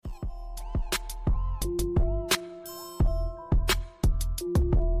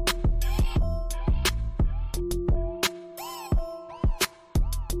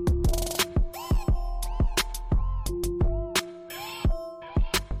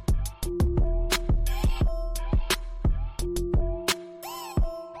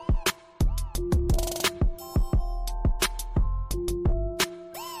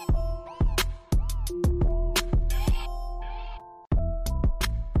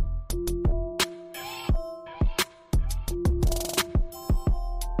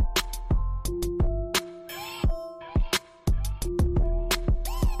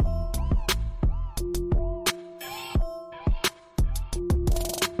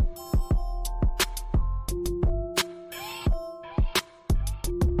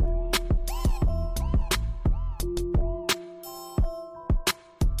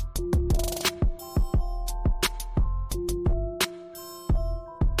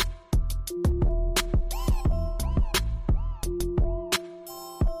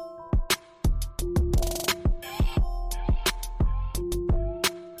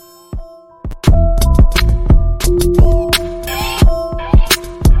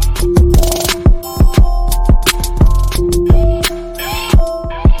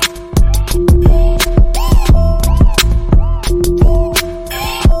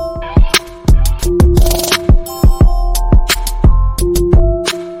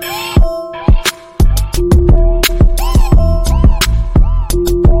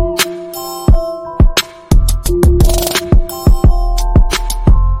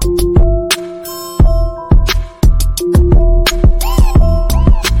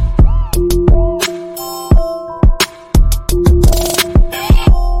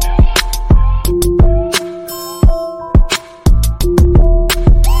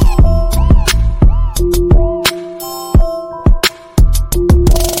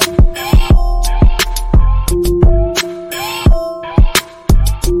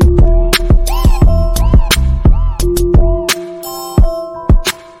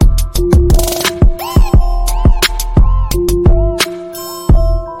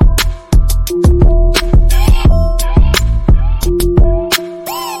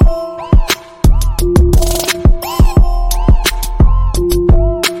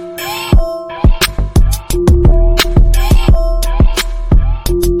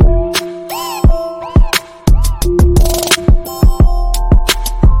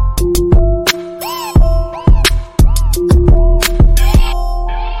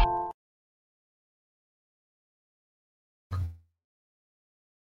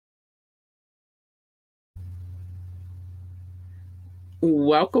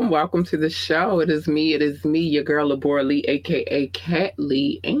Welcome to the show. It is me, your girl Labora Lee, aka Cat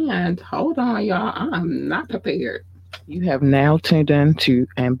Lee. And hold on, y'all, I'm not prepared. You have now tuned in to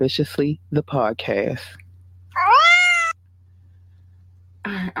Ambitiously the podcast.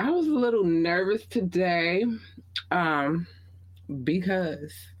 I was a little nervous today, um,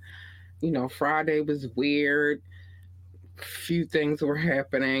 because Friday was weird. Few things were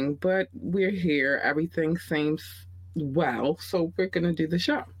happening, but we're here. Everything seems well, so we're gonna do the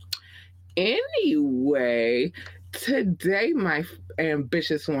show. Anyway, today, my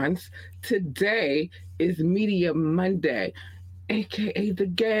ambitious ones, today is Media Monday, aka the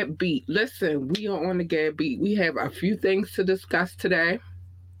Gab Beat. Listen, we are on the Gab Beat. We have a few things to discuss today.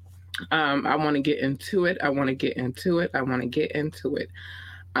 I want to get into it.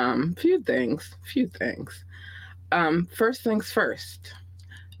 Few things. First things first.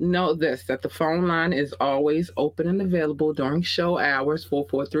 Know this, that the phone line is always open and available during show hours,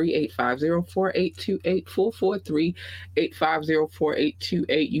 443-850-4828,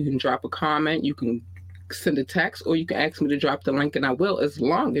 443-850-4828. You can drop a comment, you can send a text, or you can ask me to drop the link, and I will, as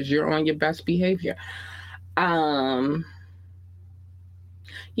long as you're on your best behavior. Um,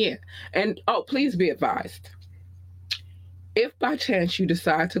 yeah. And please be advised, if by chance you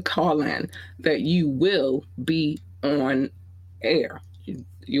decide to call in, that you will be on air.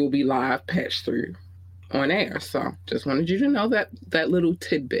 You'll be live patched through on air. So just wanted you to know that little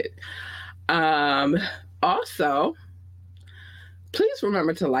tidbit. Um, Also, please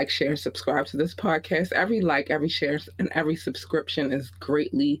remember to like, share, and subscribe to this podcast. Every like, every share, and every subscription is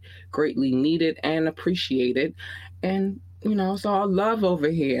greatly needed and appreciated. And it's all love over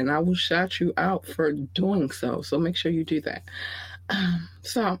here, and I will shout you out for doing so. So make sure you do that.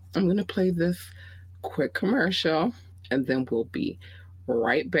 So I'm gonna play this quick commercial, and then we'll be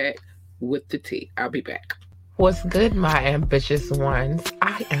right back with the tea. I'll be back. What's good, my ambitious ones?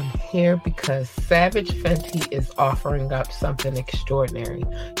 I am here because Savage Fenty is offering up something extraordinary.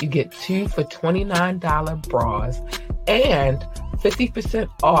 You get 2 for $29 bras and 50%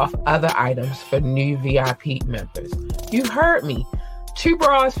 off other items for new VIP members. You heard me. 2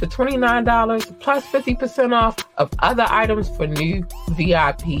 bras for $29 plus 50% off of other items for new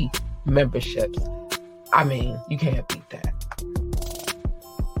VIP memberships. I mean, you can't beat that.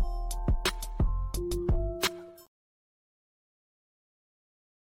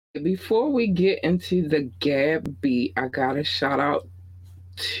 Before we get into the Gab Beat, I gotta shout out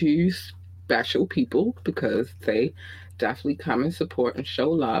two special people because they definitely come and support and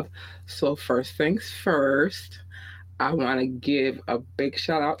show love. So first things first, I want to give a big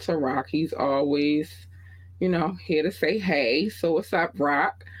shout out to Rock. He's always, here to say hey. So what's up,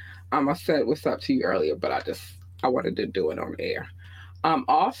 Rock? I said what's up to you earlier, but I wanted to do it on air.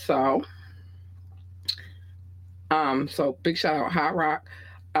 Also, so big shout out, Hot Rock.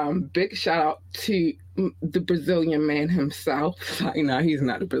 Big shout out to the Brazilian man himself. No, he's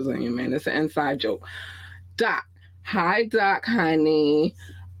not a Brazilian man. It's an inside joke. Doc. Hi, Doc, honey.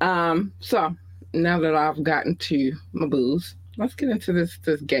 So now that I've gotten to my booze, let's get into this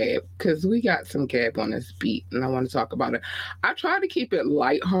Gab, because we got some Gab on this beat, and I want to talk about it. I try to keep it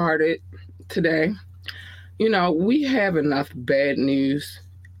lighthearted today. We have enough bad news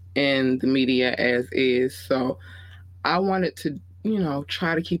in the media as is, so I wanted to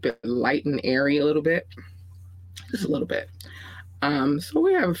try to keep it light and airy a little bit, just a little bit. So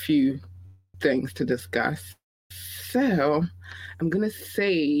we have a few things to discuss. So I'm gonna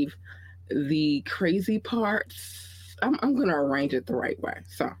save the crazy parts. I'm gonna arrange it the right way.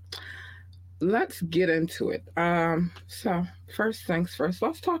 So let's get into it. So first things first,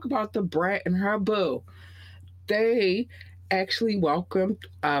 let's talk about the Brat and her boo. They actually welcomed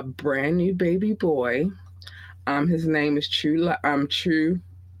a brand new baby boy. His name is True.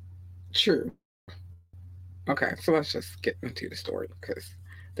 Okay, so let's just get into the story, because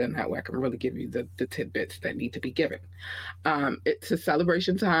then that way I can really give you the tidbits that need to be given. It's a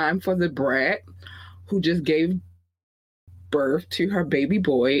celebration time for the Brat, who just gave birth to her baby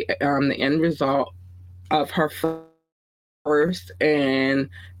boy. The end result of her first and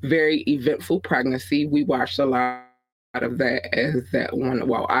very eventful pregnancy. We watched a lot of that as that one.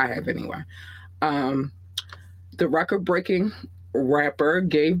 Well, I have anyway. The record-breaking rapper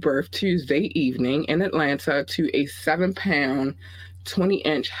gave birth Tuesday evening in Atlanta to a 7-pound,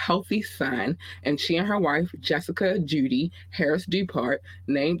 20-inch healthy son, and she and her wife, Jessica Judy Harris Dupart,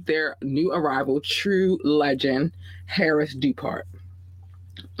 named their new arrival True Legend Harris Dupart.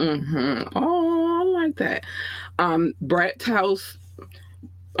 Oh, I like that. Brat tells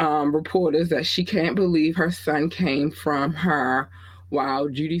reporters that she can't believe her son came from her, while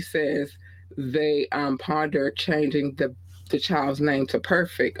Judy says they pondered changing the the child's name to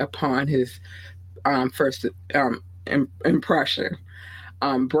perfect upon his first impression.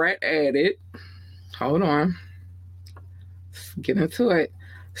 Brett added, hold on, let's get into it.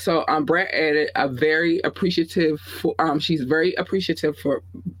 So Brett added a very appreciative. She's very appreciative for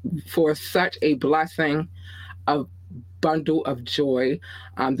such a blessing, a bundle of joy.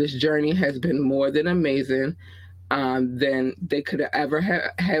 This journey has been more than amazing, than they could have ever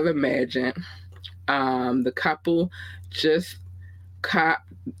have imagined. The couple just caught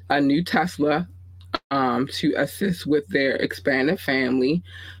a new Tesla to assist with their expanded family.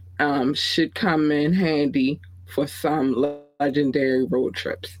 Should come in handy for some legendary road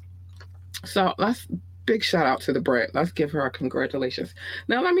trips. So let's big shout out to the Brett. Let's give her a congratulations.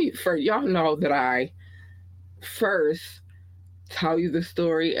 Now let me, for y'all know that I first tell you the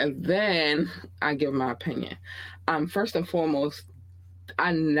story and then I give my opinion. First and foremost,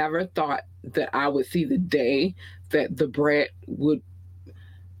 I never thought that I would see the day that the Brett would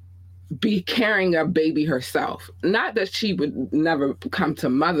be carrying a baby herself. Not that she would never come to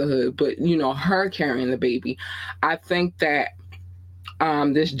motherhood, but her carrying the baby. I think that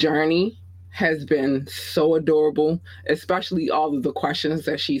this journey has been so adorable, especially all of the questions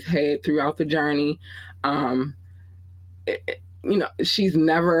that she's had throughout the journey. She's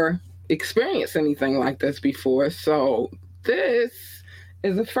never experienced anything like this before, so this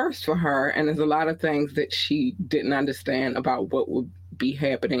is a first for her, and there's a lot of things that she didn't understand about what would be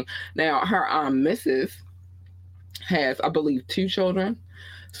happening. Now, her missus has, I believe, 2 children,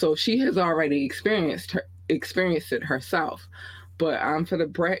 so she has already experienced it herself. But for the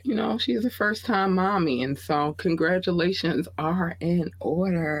Brett, she's a first-time mommy, and so congratulations are in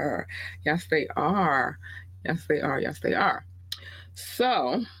order. Yes, they are. Yes, they are. Yes, they are.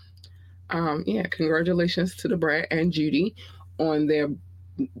 So, congratulations to the Brett and Judy on their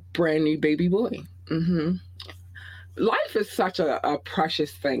brand new baby boy. Life is such a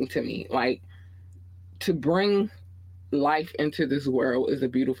precious thing to me. Like, to bring life into this world is a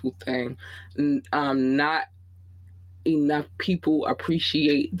beautiful thing. Not enough people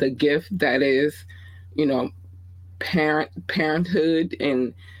appreciate the gift that is, parenthood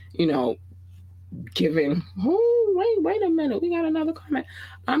and, giving. Oh, wait a minute. We got another comment.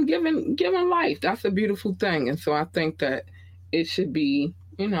 I'm giving life. That's a beautiful thing. And so I think that it should be,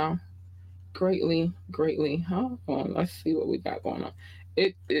 greatly. Hold on, let's see what we got going on.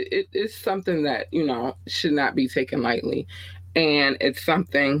 It is something that, should not be taken lightly. And it's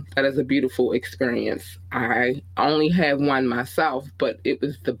something that is a beautiful experience. I only have one myself, but it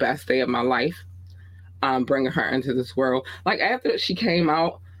was the best day of my life, bringing her into this world. Like, after she came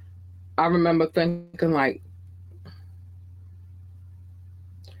out, I remember thinking, like,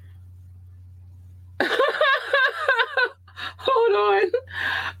 hold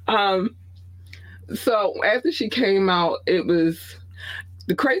on. So after she came out, it was,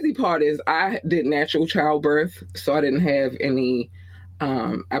 the crazy part is I did natural childbirth, so I didn't have any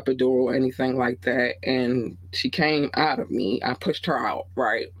epidural or anything like that. And she came out of me. I pushed her out,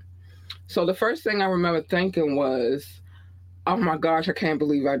 right? So the first thing I remember thinking was, oh my gosh, I can't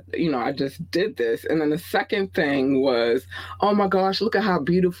believe I just did this. And then the second thing was, oh my gosh, look at how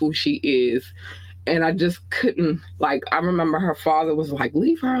beautiful she is. And I just couldn't, like, I remember her father was like,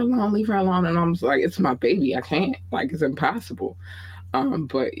 leave her alone. And I was like, it's my baby. I can't, like, it's impossible.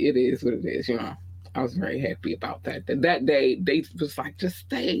 But it is what it is, I was very happy about that. That day, they was like, just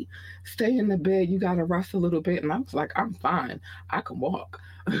stay in the bed. You got to rest a little bit. And I was like, I'm fine. I can walk.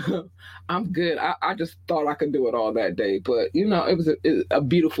 I'm good. I just thought I could do it all that day. But, it was a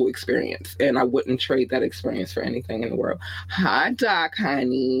beautiful experience. And I wouldn't trade that experience for anything in the world. Hi, Doc,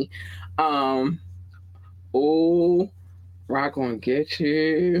 honey. Oh, Rock gonna get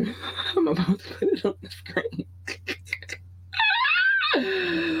you. I'm about to put it on the screen.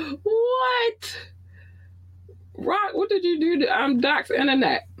 What? Rock, what did you do to Doc's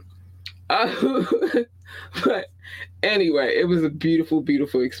internet? But anyway, it was a beautiful,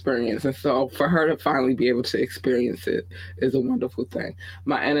 beautiful experience. And so for her to finally be able to experience it is a wonderful thing.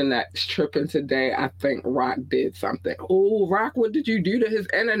 My internet's tripping today. I think Rock did something. Oh, Rock, what did you do to his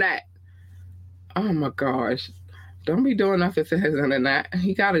internet? Oh my gosh. Don't be doing nothing to his internet.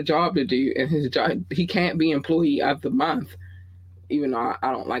 He got a job to do, and his job, he can't be employee of the month, even though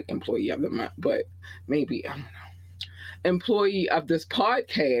I don't like employee of the month, but maybe, I don't know, employee of this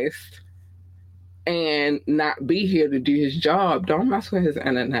podcast and not be here to do his job. Don't mess with his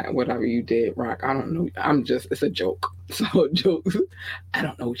internet, whatever you did, Rock. I don't know. It's a joke. So jokes. I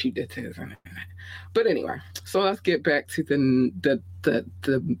don't know what you did to his internet. But anyway, so let's get back to the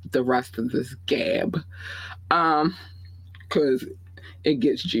rest of this gab. Because it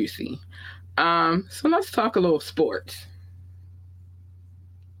gets juicy. So let's talk a little sports.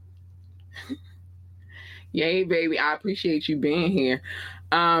 Yay, baby. I appreciate you being here.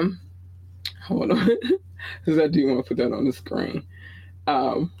 Um, Hold on. Because I do want to put that on the screen.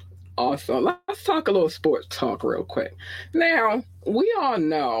 Um, also, let's talk a little sports talk real quick. Now, we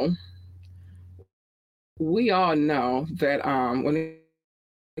all know that when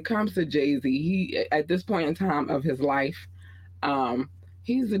it comes to Jay-Z, he at this point in time of his life, um,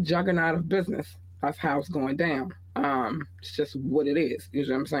 he's a juggernaut of business. That's how it's going down. It's just what it is. You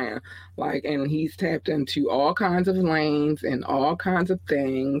know what I'm saying? Like, and he's tapped into all kinds of lanes and all kinds of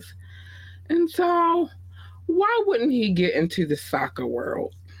things. And so, why wouldn't he get into the soccer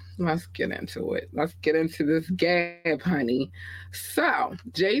world? Let's get into it. Let's get into this gab, honey. So,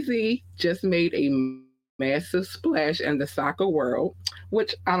 Jay Z just made a massive splash in the soccer world,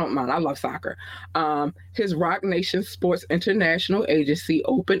 which I don't mind. I love soccer. His Rock Nation Sports International Agency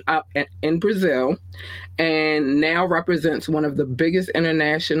opened up in Brazil and now represents one of the biggest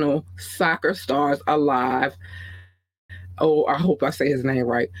international soccer stars alive. Oh, I hope I say his name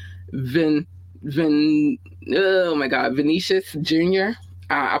right. Vin oh my God, Vinicius Jr.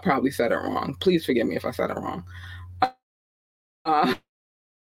 I probably said it wrong. Please forgive me if I said it wrong. Uh,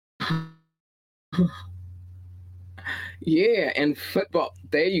 yeah, and football,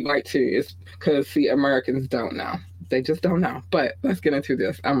 there you go, right too. It's because, see, Americans don't know. They just don't know. But let's get into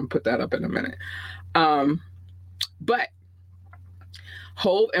this. I'm going to put that up in a minute. Um, but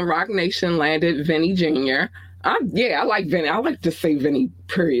Hove and Rock Nation landed Vinny Jr. Yeah, I like Vinny. I like to say Vinny,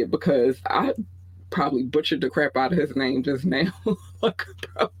 period, because I probably butchered the crap out of his name just now. Like,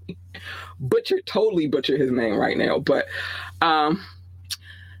 probably totally butchered his name right now. But um,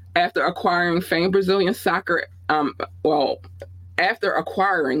 after acquiring famed Brazilian soccer, well, after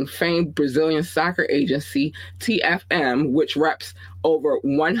acquiring famed Brazilian soccer agency TFM, which reps over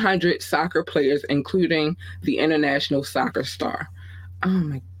 100 soccer players, including the international soccer star. Oh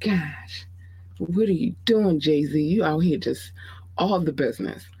my gosh. What are you doing, Jay-Z? You out here just all the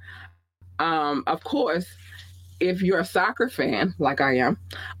business. Of course, if you're a soccer fan, like I am,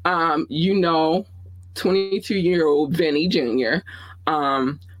 you know 22-year-old Vinny Jr.,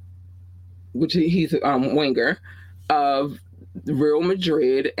 um, which he's a winger of Real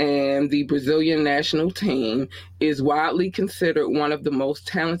Madrid and the Brazilian national team, is widely considered one of the most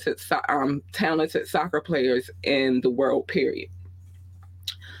talented soccer players in the world. Period.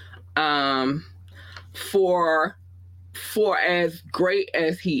 Um, for for as great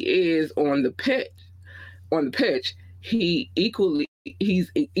as he is on the pitch, he's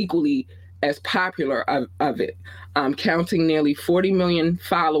equally as popular of it, counting nearly 40 million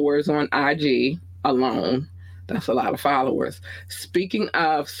followers on IG alone. That's a lot of followers. Speaking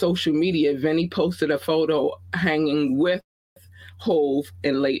of social media, Vinny posted a photo hanging with Hove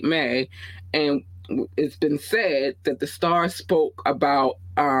in late May, and it's been said that the star spoke about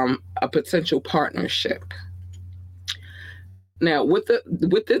a potential partnership. Now,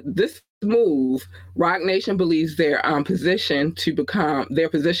 this move, Rock Nation believes they're positioned to become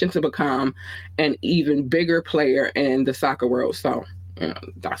an even bigger player in the soccer world. So,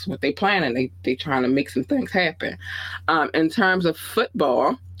 that's what they planning. They trying to make some things happen. In terms of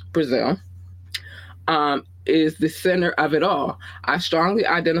football, Brazil is the center of it all. I strongly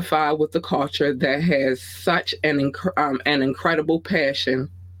identify with the culture that has such an incredible passion,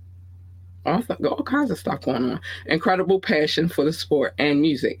 all kinds of stuff going on. Incredible passion for the sport and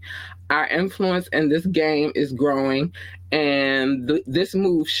music. Our influence in this game is growing, and this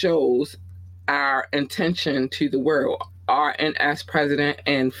move shows our intention to the world. RNS president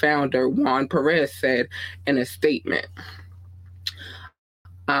and founder Juan Perez said in a statement.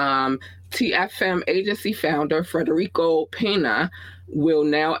 TFM agency founder Frederico Pena will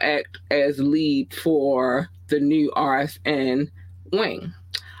now act as lead for the new RSN wing.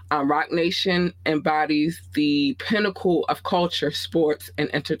 Rock Nation embodies the pinnacle of culture, sports,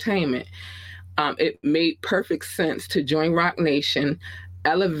 and entertainment. It made perfect sense to join Rock Nation,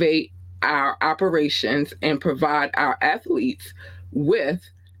 elevate our operations, and provide our athletes with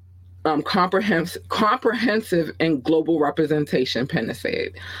comprehensive and global representation, Penna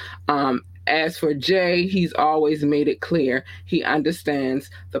said. As for Jay, he's always made it clear he understands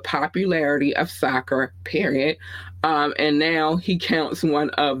the popularity of soccer, period. And now he counts one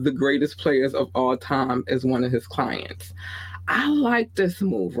of the greatest players of all time as one of his clients. I like this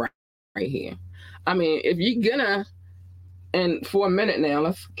move right here. I mean, if you're gonna, and for a minute now,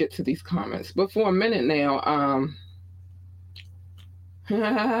 let's get to these comments. But for a minute now,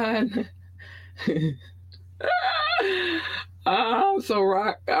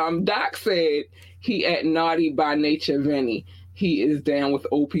 Doc said he at naughty by nature, Vinny. He is down with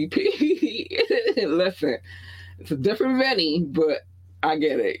OPP. Listen, it's a different Vinny, but I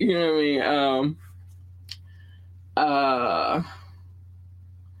get it. You know what I mean? Uh,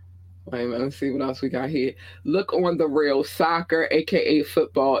 Wait a minute, let's see what else we got here. Look on the real. Soccer, aka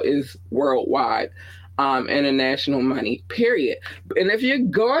football, is worldwide. International money, period. And if you're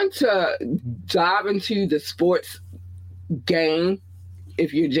going to dive into the sports game,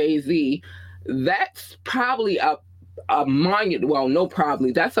 if you're Jay-Z, that's probably a monument. Well, no,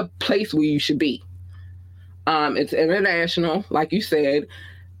 probably that's a place where you should be. It's international, like you said.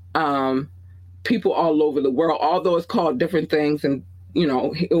 Um, People all over the world, although it's called different things, and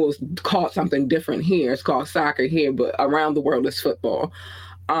it was called something different here. It's called soccer here, but around the world it's football.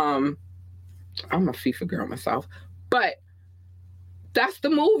 Um, I'm a FIFA girl myself, but that's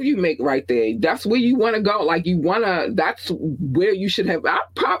the move you make right there. That's where you want to go. Like that's where you should have.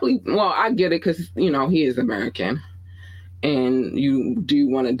 I get it because he is American, and you do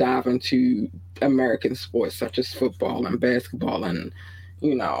want to dive into American sports such as football and basketball and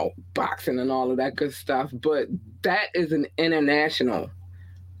boxing and all of that good stuff. But that is an international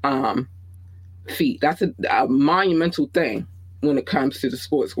feat. That's a monumental thing when it comes to the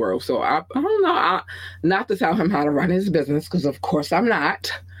sports world. So I don't know, not to tell him how to run his business, because of course I'm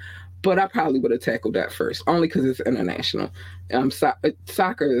not. But I probably would have tackled that first, only because it's international.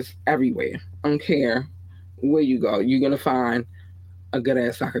 Soccer is everywhere. I don't care where you go. You're going to find a good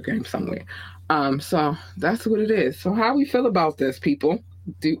ass soccer game somewhere. So that's what it is. So how we feel about this, people?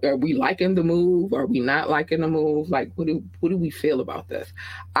 Are we liking the move? Are we not liking the move? Like, what do we feel about this?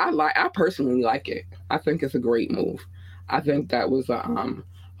 I personally like it. I think it's a great move. I think that was a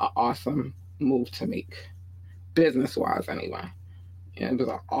awesome move to make, business wise anyway. Yeah, it was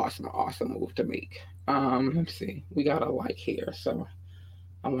an awesome move to make. Let's see. We got a like here, so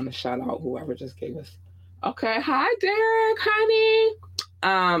I want to shout out whoever just gave us. Okay, hi Derek, honey.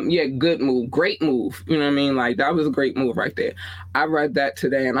 Yeah, good move, great move. You know what I mean? Like, that was a great move right there. I read that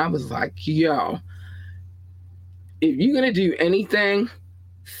today and I was like, yo, if you're gonna do anything,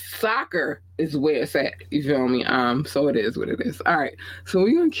 soccer is where it's at. You feel me? So it is what it is. All right. So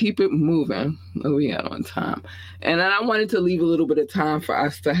we're gonna keep it moving. What we had on time. And then I wanted to leave a little bit of time for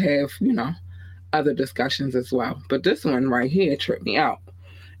us to have, other discussions as well. But this one right here tripped me out.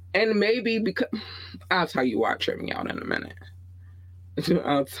 And maybe because I'll tell you why it tripped me out in a minute.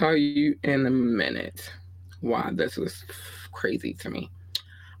 I'll tell you in a minute why this was crazy to me.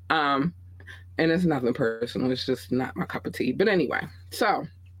 And it's nothing personal. It's just not my cup of tea. But anyway, so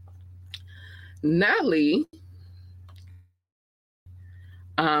Nelly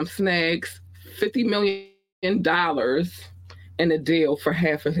snags $50 million in a deal for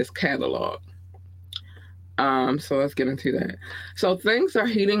half of his catalog. So let's get into that. So things are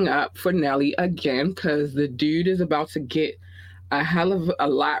heating up for Nelly again because the dude is about to get a hell of a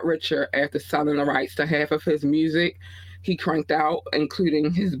lot richer after selling the rights to half of his music he cranked out,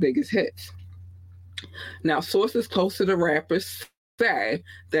 including his biggest hits. Now, sources close to the rapper say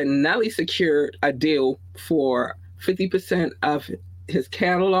that Nelly secured a deal for 50% of his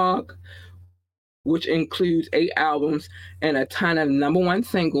catalog, which includes 8 albums and a ton of number one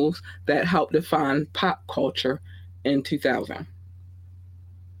singles that helped define pop culture in 2000.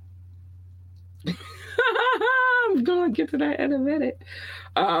 I'm going to get to that in a minute.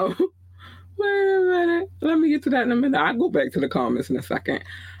 Wait a minute. Let me get to that in a minute. I'll go back to the comments in a second.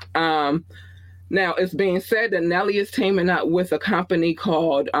 Now, it's being said that Nelly is teaming up with a company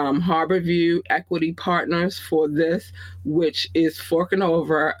called Harborview Equity Partners for this, which is forking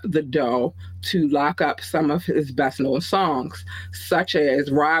over the dough to lock up some of his best-known songs, such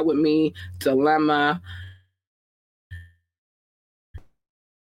as Ride With Me, Dilemma,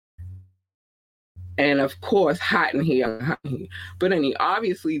 and of course, Hot in Here. But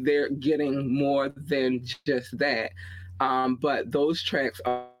obviously, they're getting more than just that. But those tracks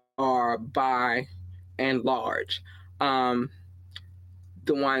are by and large the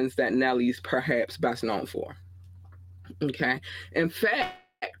ones that Nelly's perhaps best known for. Okay. In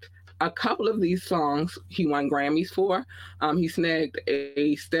fact, a couple of these songs he won Grammys for. He snagged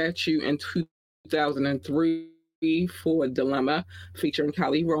a statue in 2003 for Dilemma featuring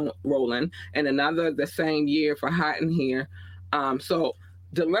Kelly Rowland, and another the same year for Hot in Here. So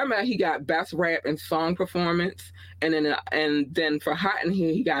Dilemma, he got best rap and song performance, and then for Hot in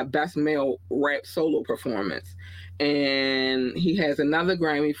Here, he got best male rap solo performance, and he has another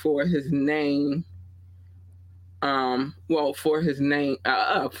Grammy for his name. For his name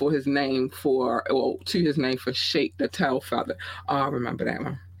for Shake the Tail Feather. Oh, I remember that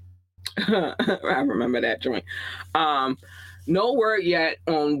one. I remember that joint. No word yet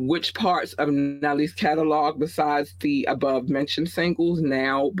on which parts of Nelly's catalog besides the above mentioned singles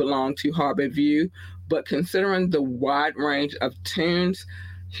now belong to Harborview, but considering the wide range of tunes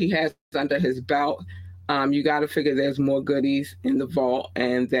he has under his belt, You got to figure there's more goodies in the vault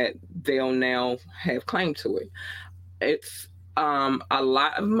and that they'll now have claim to it. It's a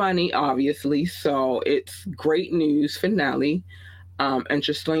lot of money, obviously, so it's great news for Nelly.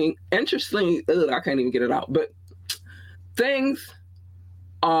 Interesting. Ugh, I can't even get it out. But things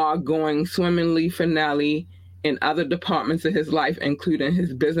are going swimmingly for Nelly in other departments of his life, including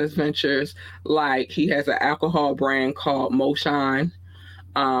his business ventures. Like he has an alcohol brand called Moshine,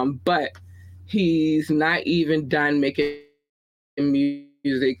 but he's not even done making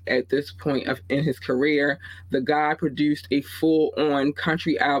music at this point in his career. The guy produced a full-on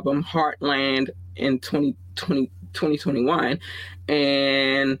country album, Heartland, in 2021,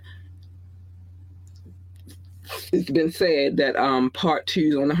 and it's been said that part two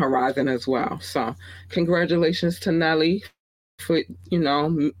is on the horizon as well. So congratulations to Nelly for,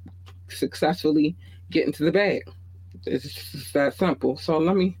 successfully getting to the bag. It's that simple. So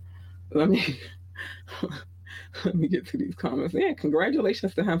let me let me get to these comments. Yeah,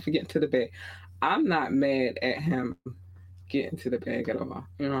 congratulations to him for getting to the bag. I'm not mad at him getting to the bag at all.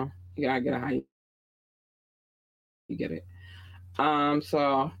 You gotta get it how you get it.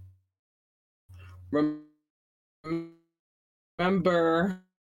 So remember,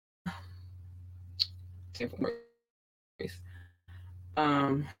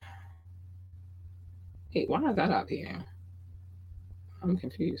 um, hey, why is that up here? I'm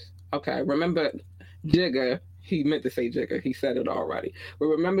confused. Okay, remember Jigga, he meant to say Jigga. He said it already. But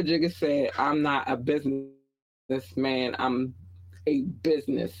remember Jigga said, I'm not a businessman, I'm a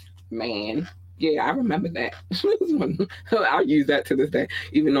businessman. Yeah, I remember that. I'll use that to this day,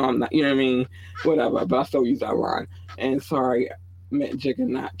 even though I'm not, you know what I mean? Whatever, but I still use that line. And sorry, I meant Jigga,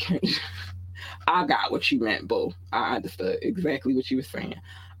 not I got what you meant, boo. I understood exactly what you were saying.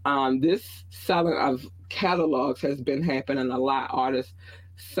 This selling of catalogs has been happening a lot. Artists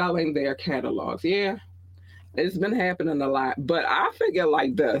selling their catalogs. Yeah, it's been happening a lot. But I figure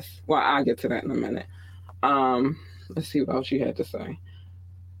like this. Well, I'll get to that in a minute. Let's see what else you had to say.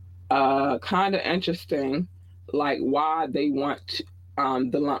 Kind of interesting, like why they want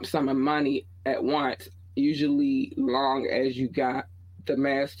the lump sum of money at once. Usually, long as you got the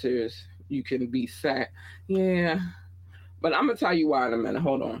masters, you can be set. Yeah, but I'm gonna tell you why in a minute.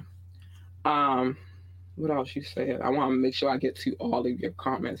 Hold on. What else you said? I want to make sure I get to all of your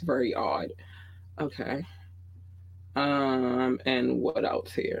comments. Very odd. Okay. And what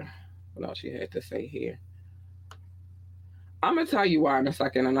else here? What else you had to say here? I'm gonna tell you why in a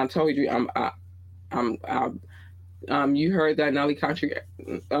second. And I told you you heard that Nelly Country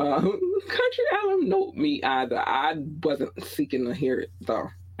Country album? No, me either. I wasn't seeking to hear it though.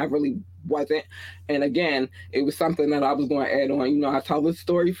 I really wasn't. And again, it was something that I was going to add on. I tell the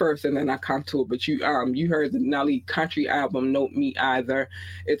story first and then I come to it. But you heard the Nelly Country album, Note Me Either.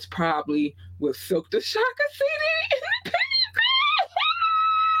 It's probably with Silk the Shocker CD.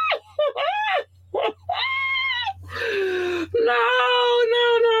 No.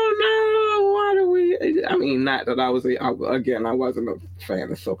 Why do we? I mean, not that I wasn't a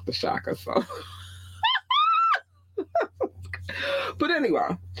fan of Silk the Shocker, so. But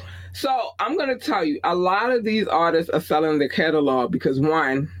anyway, so I'm going to tell you, a lot of these artists are selling their catalog because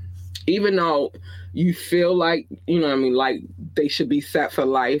one, even though you feel like, like they should be set for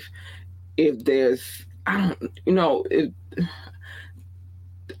life, if there's, on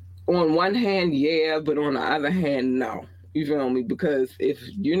one hand, yeah, but on the other hand, no. You feel me? Because if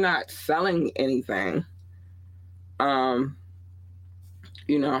you're not selling anything,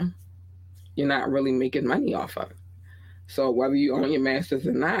 you're not really making money off of it. So whether you own your masters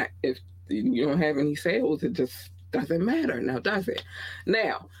or not, if you don't have any sales, it just doesn't matter now, does it?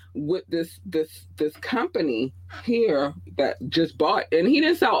 Now, with this company here that just bought, and he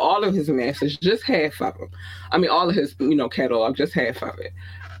didn't sell all of his masters, just half of them. I mean, all of his, catalog, just half of it.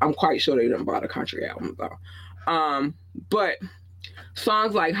 I'm quite sure they didn't buy the country album though. But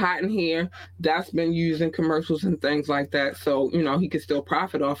songs like Hot in Here, that's been used in commercials and things like that. So, he could still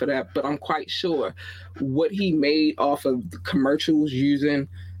profit off of that. But I'm quite sure what he made off of the commercials using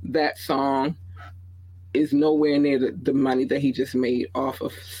that song is nowhere near the money that he just made off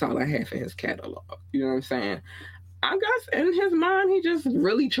of selling half of his catalog. You know what I'm saying? I guess in his mind, he just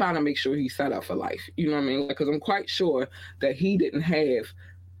really trying to make sure he's set up for life. You know what I mean? Because I'm quite sure that he didn't have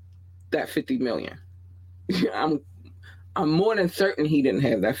that 50 million. I'm more than certain he didn't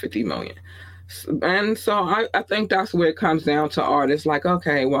have that 50 million. And so I think that's where it comes down to artists like,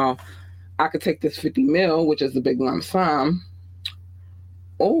 okay, well, I could take this 50 mil, which is a big lump sum,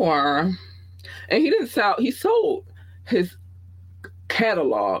 and he sold his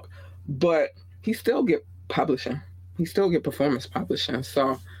catalog, but he still get publishing. He still get performance publishing.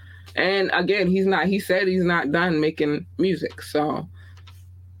 So And again, he said he's not done making music. So,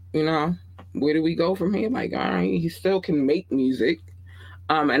 where do we go from here? Like, all right, he still can make music.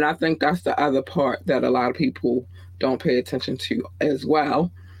 And I think that's the other part that a lot of people don't pay attention to as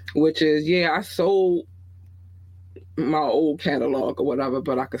well, which is, yeah, I sold my old catalog or whatever,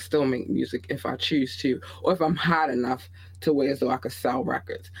 but I could still make music if I choose to, or if I'm hot enough to where so I could sell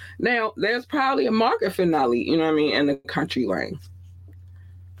records. Now, there's probably a market for Nelly, in the country lane.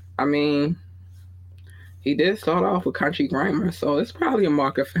 I mean, he did start off with country grammar, so it's probably a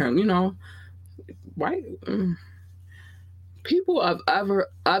market for him, White people of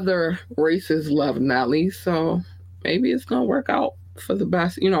other races love Nelly, so maybe it's gonna work out for the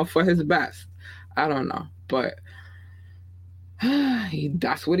best, for his best. I don't know, but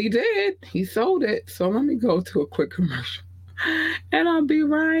that's what he did. He sold it. So let me go to a quick commercial, and I'll be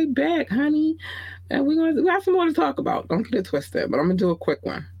right back, honey. And we got some more to talk about. Don't get it twisted, but I'm gonna do a quick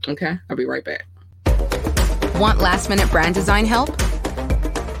one. Okay, I'll be right back. Want last-minute brand design help?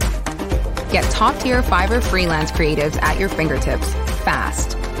 Get top-tier Fiverr freelance creatives at your fingertips,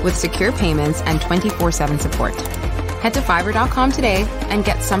 fast, with secure payments and 24/7 support. Head to Fiverr.com today and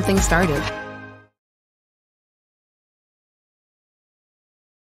get something started.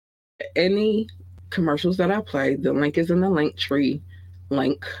 Any commercials that I play, the link is in the Linktree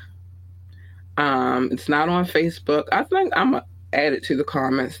link. It's not on Facebook. I think I'm gonna add it to the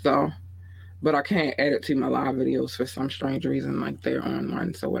comments though, but I can't add it to my live videos for some strange reason, like they're on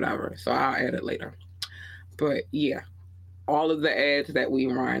ones or whatever. So I'll add it later. But yeah, all of the ads that we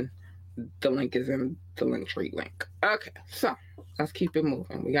run, the link is in the Linktree link. Okay, so let's keep it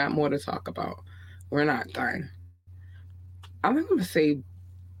moving. We got more to talk about. We're not done. I think I'm gonna save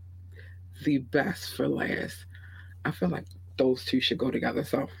the best for last. I feel like those two should go together.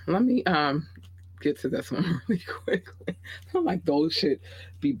 So let me get to this one really quickly. I feel like those should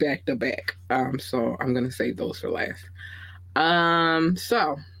be back to back. So I'm gonna save those for last.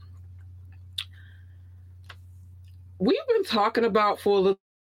 So we've been talking about for a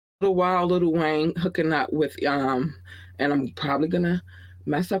little while Lil Wayne hooking up with and I'm probably gonna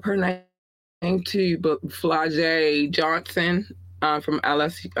mess up her name too, but Flau'jae Johnson from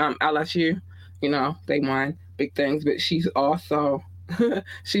LSU. They won big things, but she's also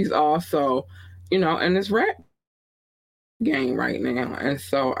in this rap game right now. And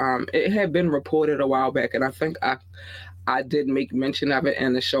so it had been reported a while back, and I think I did make mention of it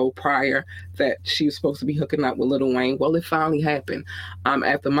in the show prior that she was supposed to be hooking up with Lil Wayne. Well, it finally happened.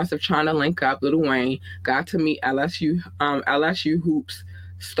 After months of trying to link up, Lil Wayne got to meet LSU hoops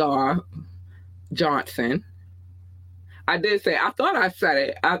star Johnson. I did say, I thought I said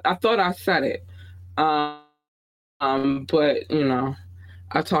it. I thought I said it. But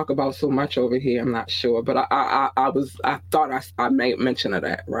I talk about so much over here, I'm not sure. But I thought I made mention of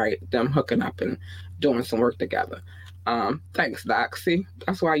that, right? Them hooking up and doing some work together. Thanks, Doc. See,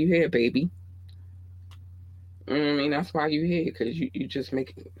 that's why you here, baby. That's why you here, because you just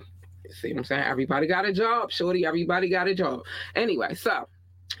make it. See what I'm saying? Everybody got a job, shorty. Everybody got a job. Anyway, so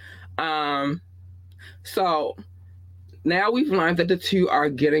now we've learned that the two are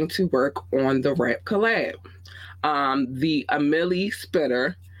getting to work on the rap collab. The Amelie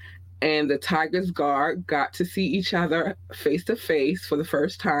Spitter and the Tigers guard got to see each other face to face for the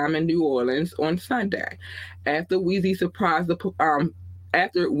first time in New Orleans on Sunday, after Weezy's surprise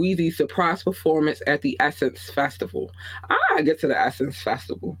performance at the Essence Festival. I gotta get to the Essence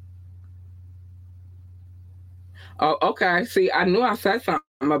Festival. Oh, okay. See, I knew I said something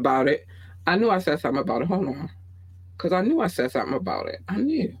about it. Hold on. Because I knew I said something about it. I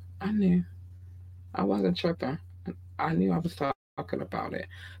knew. I wasn't tripping. I knew I was talking about it.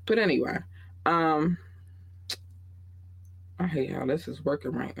 But anyway, I hate how this is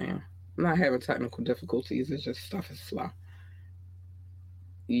working right now. I'm not having technical difficulties. It's just stuff is slow.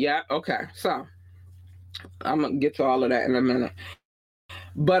 Yeah, okay. So I'm going to get to all of that in a minute.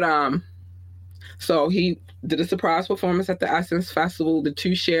 But so he did a surprise performance at the Essence Festival. The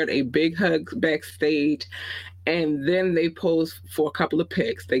two shared a big hug backstage, and then they posed for a couple of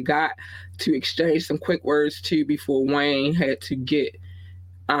pics. They got to exchange some quick words too before Wayne had to get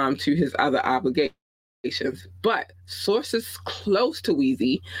to his other obligations. But sources close to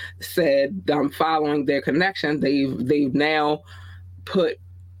Weezy said following their connection, they've now put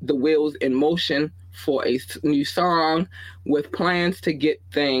the wheels in motion for a new song with plans to get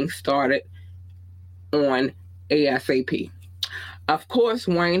things started on ASAP. Of course,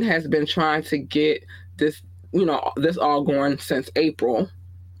 Wayne has been trying to get this all going since April,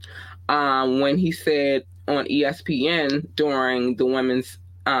 when he said on ESPN during the women's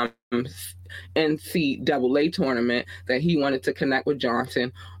NCAA tournament that he wanted to connect with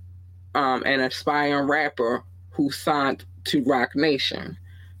Johnson an aspiring rapper who signed to Roc Nation.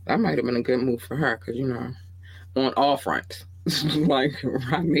 That might have been a good move for her because, you know, on all fronts. Like,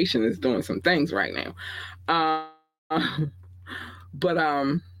 Roc Nation is doing some things right now. But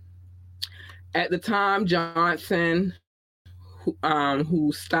at the time, Johnson,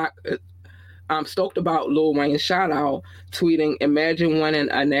 who stoked about Lil Wayne's shout out, tweeting, "Imagine winning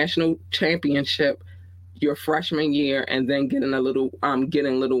a national championship your freshman year and then getting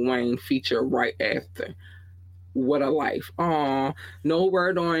Lil Wayne feature right after. What a life." No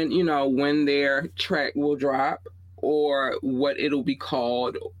word on, you know, when their track will drop or what it'll be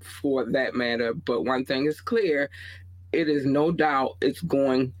called for that matter. But one thing is clear, it is no doubt it's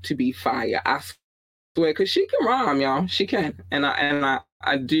going to be fire. I swear, because she can rhyme, y'all. She can. And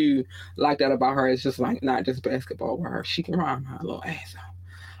I do like that about her. It's just like not just basketball with her. She can rhyme her little ass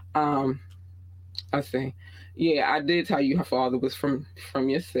off. I see. Yeah, I did tell you her father was from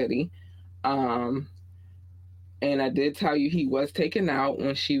your city. And I did tell you he was taken out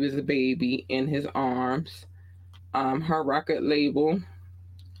when she was a baby in his arms. Her record label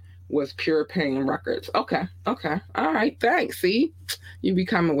was Pure Pain Records. Okay. All right, thanks. See, you be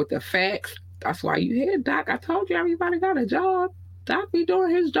coming with the facts. That's why you here, Doc. I told you everybody got a job. Doc be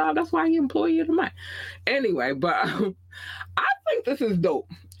doing his job. That's why he employ you tonight. Anyway, but I think this is dope.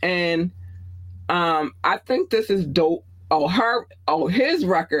 And I think this is dope. His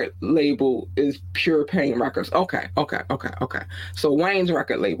record label is Pure Pain Records. Okay. So Wayne's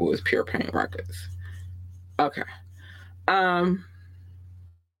record label is Pure Pain Records. Okay.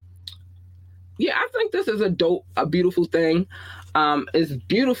 Yeah, I think this is a beautiful thing. It's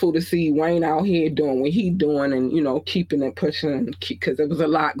beautiful to see Wayne out here doing what he's doing and, you know, keeping it pushing, because there was a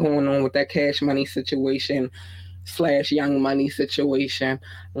lot going on with that Cash Money situation / Young Money situation,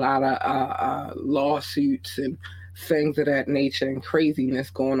 a lot of lawsuits and things of that nature and craziness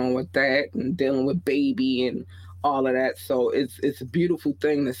going on with that and dealing with Baby and all of that. So it's a beautiful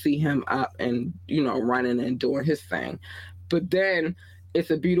thing to see him up and, you know, running and doing his thing. But then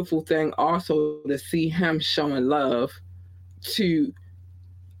it's a beautiful thing also to see him showing love to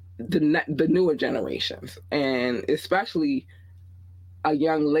the newer generations, and especially a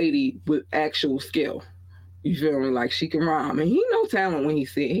young lady with actual skill. You feel me? Like, she can rhyme, and he know talent when he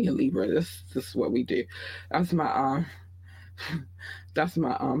said, "Hey, Libra, this is what we do." That's my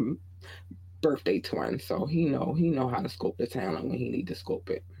birthday twin, so he know how to scope the talent when he need to scope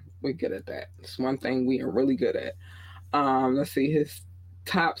it. We're good at that. It's one thing we are really good at. Let's see, his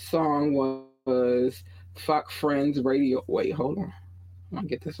top song was Fuck Friends Radio. Wait, hold on. I'm gonna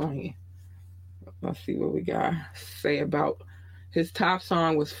get this on here. Let's see what we got to say about his top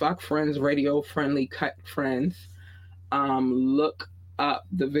song was Fuck Friends Radio Friendly Cut Friends. Look up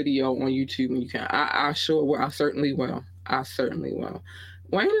the video on YouTube when you can. I sure will. I certainly will.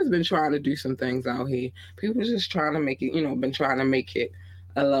 Wayne has been trying to do some things out here. People just trying to make it, been trying to make it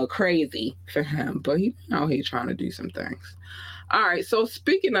a little crazy for him, but he's out here trying to do some things. All right, so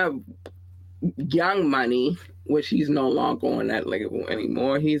speaking of Young Money, which he's no longer on that label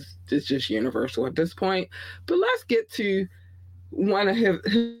anymore, it's just Universal at this point. But let's get to one of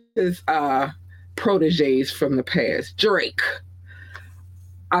his proteges from the past, Drake.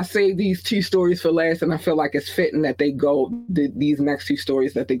 I saved these two stories for last, and I feel like it's fitting that these next two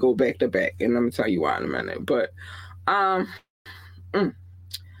stories that they go back to back, and I'm gonna tell you why in a minute. But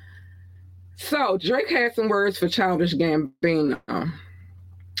so Drake had some words for Childish Gambino.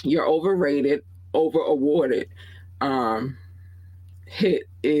 Your overrated, over-awarded hit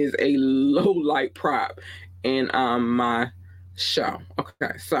is a low light prop in my show.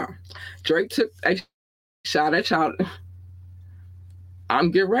 Okay, so Drake took a shot at Childish.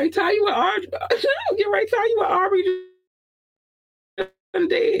 I'm getting ready to tell you what Aubrey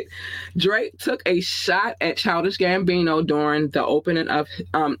did. Drake took a shot at Childish Gambino during the opening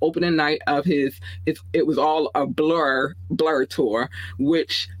night of his it was all a blur tour,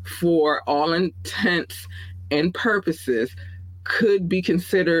 which for all intents and purposes could be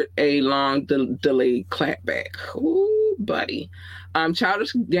considered a long delayed clapback. Ooh, buddy.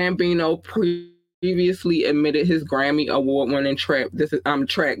 Childish Gambino previously admitted his Grammy Award-winning track "This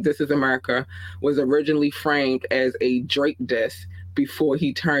Is America" was originally framed as a Drake diss before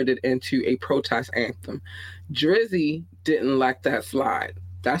he turned it into a protest anthem. Drizzy didn't let that slide.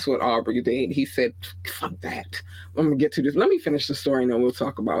 That's what Aubrey did. He said, "Fuck that. I'm gonna get to this. Let me finish the story and then we'll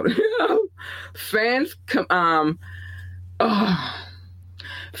talk about it."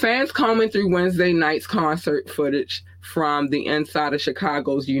 Fans combing through Wednesday night's concert footage from the inside of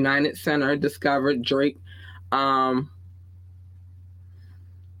Chicago's United Center discovered Drake, had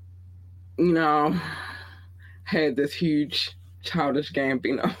this huge Childish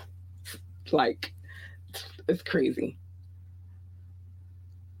Gambino Like, it's crazy.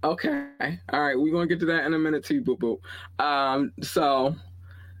 Okay. All right. We're going to get to that in a minute too, boo boo. So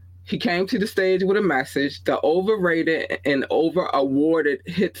he came to the stage with a message. The overrated and over awarded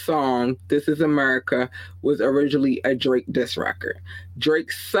hit song, This Is America, was originally a Drake diss record.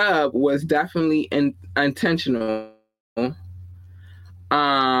 Drake's sub was definitely intentional. The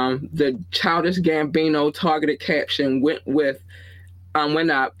Childish Gambino targeted caption went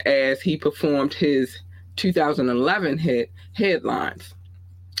up as he performed his 2011 hit Headlines.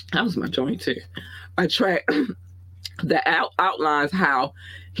 That was my joint too. A track that outlines how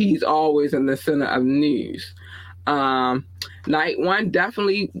he's always in the center of news. Night One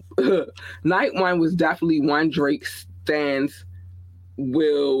was definitely one Drake stands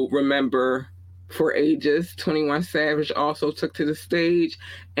will remember for ages. 21 Savage also took to the stage,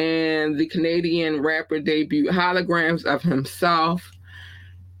 and the Canadian rapper debuted holograms of himself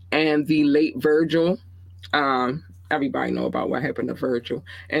and the late Virgil. Everybody know about what happened to Virgil,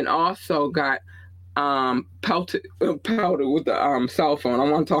 and also got pelted with the cell phone.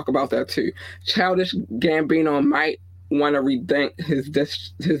 I want to talk about that too. Childish Gambino might want to rethink his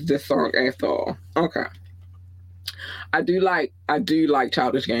diss song after all. Okay. I do like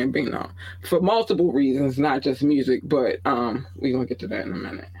Childish Gambino for multiple reasons, not just music, but we're gonna get to that in a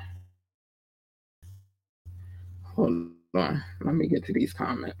minute. Hold on. Let me get to these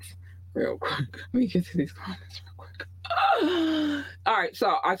comments real quick. All right,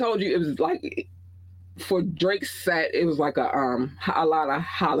 so I told you it was like for Drake's set, it was like a lot of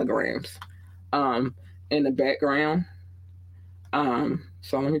holograms in the background.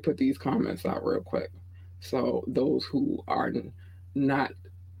 So let me put these comments out real quick. So those who are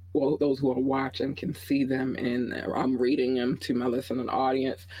those who are watching can see them, and I'm reading them to my listening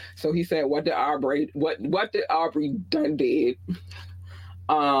audience. So he said, "What did Aubrey done did?"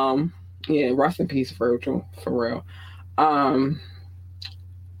 Yeah, rest in peace, Virgil, for real. Dang,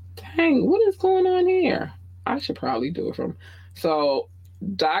 what is going on here? I should probably do it from. So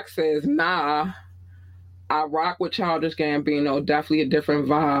Doc says, "Nah, I rock with Childish Gambino. Definitely a different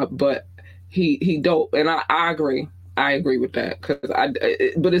vibe, but he dope." And I agree. I agree with that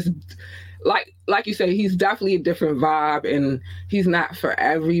but it's like you say, he's definitely a different vibe, and he's not for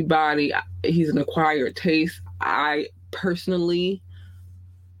everybody. He's an acquired taste. I personally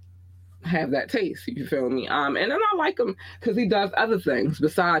have that taste, you feel me? And then I like him because he does other things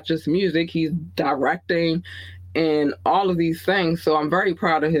besides just music. He's directing and all of these things. So I'm very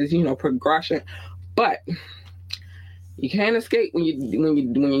proud of his, progression. But you can't escape when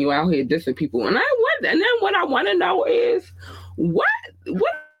you out here dissing people. And then what I want to know is what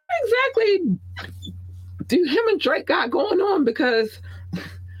exactly do him and Drake got going on? Because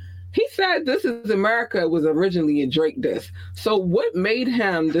he said This Is America was originally a Drake diss. So what made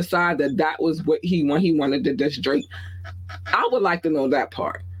him decide that was what when he wanted to diss Drake? I would like to know that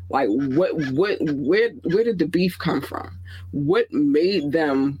part. Like where did the beef come from? What made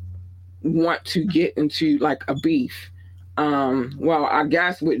them want to get into like a beef? Well, I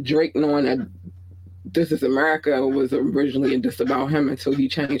guess with Drake knowing that This Is America was originally just about him until he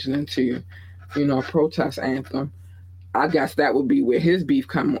changed it into, a protest anthem. I guess that would be where his beef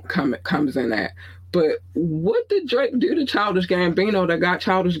comes in at. But what did Drake do to Childish Gambino that got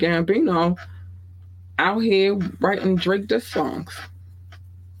Childish Gambino out here writing Drake diss songs?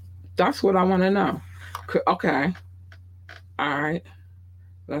 That's what I want to know. Okay. All right.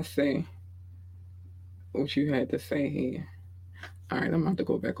 Let's see what you had to say here. All right, I'm about to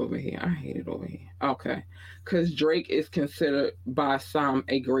go back over here. I hate it over here. Okay. Because Drake is considered by some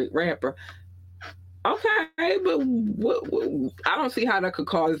a great rapper. Okay, but what, I don't see how that could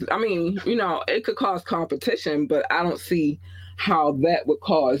cause, it could cause competition, but I don't see how that would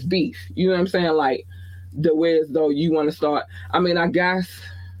cause beef. You know what I'm saying? Like, the way as though you want to start, I guess,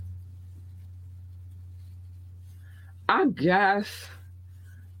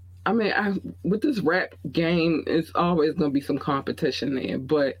 with this rap game, it's always going to be some competition there,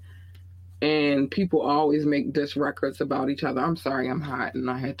 and people always make diss records about each other. I'm sorry, I'm hot, and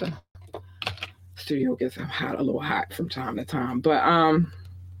I had to, studio gets a little hot from time to time. But,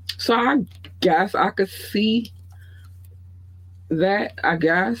 so I guess I could see that,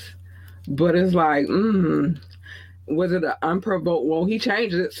 but it's like, was it an unprovoked, well, he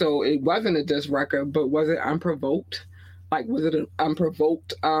changed it, so it wasn't a diss record, but was it unprovoked? Like, was it an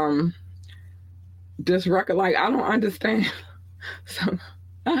unprovoked diss record? Like, I don't understand. So,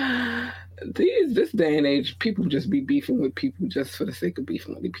 this day and age, people just be beefing with people just for the sake of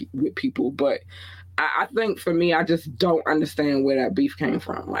beefing with people. But I think for me, I just don't understand where that beef came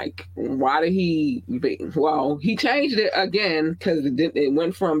from. Like, why did he? Well, he changed it again because it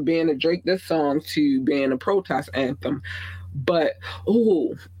went from being a Drake This song to being a protest anthem. But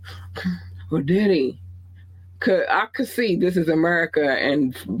or did he? Cause I could see This Is America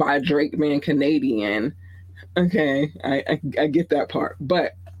and by Drake being Canadian. Okay, I get that part,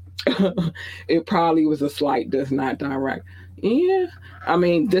 but it probably was a slight diss, not direct. Yeah, I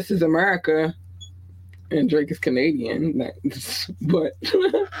mean, This Is America and Drake is Canadian, but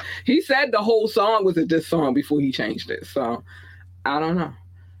he said the whole song was a diss song before he changed it. So I don't know.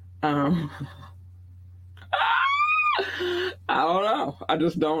 I don't know. I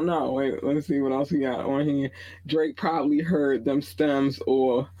just don't know. Wait, let's see what else we got on here. Drake probably heard them stems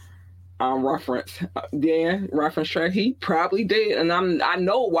or reference. Reference track. He probably did, and I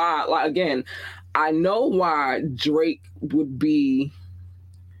know why. Like, again, I know why Drake would be,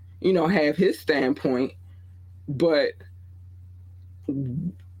 have his standpoint, but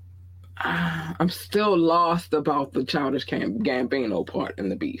I'm still lost about the Childish Gambino part in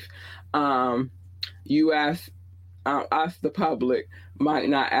the beef. You ask us, the public, might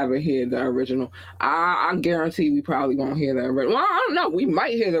not ever hear the original. I guarantee we probably won't hear the original. Well, I don't know. We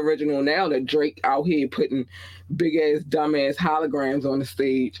might hear the original now that Drake out here putting big ass, dumb ass holograms on the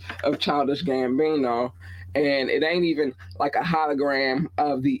stage of Childish Gambino, and it ain't even like a hologram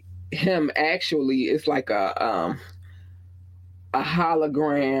of him. Actually, it's like a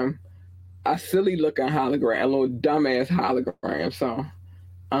hologram, a silly looking hologram, a little dumb ass hologram. So,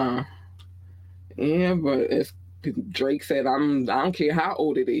 yeah, but it's. Drake said, I don't care how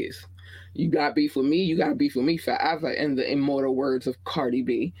old it is. You got beef with me, you got beef with me forever, in the immortal words of Cardi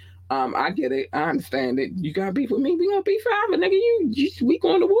B. I get it. I understand it. You got beef with me, we gonna beef forever, nigga. We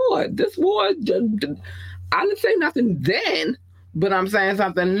going to war. This war, I didn't say nothing then, but I'm saying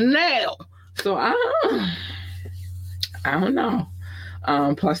something now. So I don't know.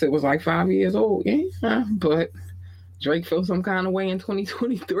 Plus it was like 5 years old, yeah. But Drake feels some kind of way in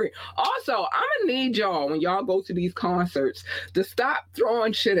 2023. Also, I'm gonna need y'all when y'all go to these concerts to stop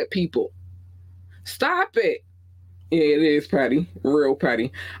throwing shit at people. Stop it. Yeah, it is petty, real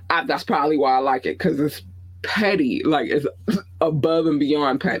petty. That's probably why I like it, because it's petty, like it's above and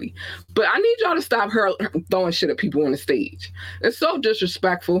beyond petty. But I need y'all to stop throwing shit at people on the stage. It's so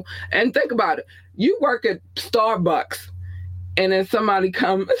disrespectful. And think about it. You work at Starbucks, and then somebody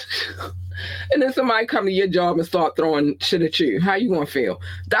come to your job and start throwing shit at you. How you gonna feel?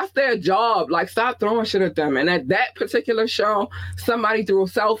 That's their job. Like, stop throwing shit at them. And at that particular show, somebody threw a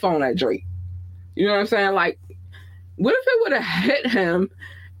cell phone at Drake. You know what I'm saying? Like, what if it would have hit him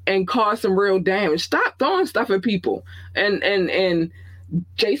and caused some real damage? Stop throwing stuff at people. And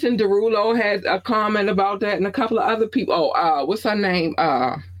Jason Derulo has a comment about that, and a couple of other people. What's her name?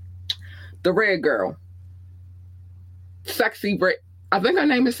 The red girl. Sexy Red. I think her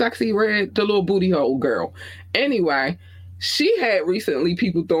name is Sexy Red, the little booty hole girl. Anyway, she had recently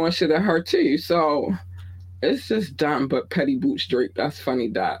people throwing shit at her too. So it's just dumb, but petty boots Drake. That's funny,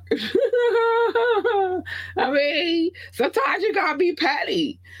 Doc. I mean, sometimes you gotta be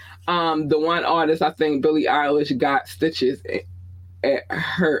petty. The one artist, I think Billie Eilish, got stitches at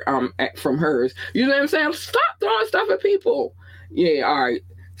her from hers. You know what I'm saying? Stop throwing stuff at people. Yeah, all right.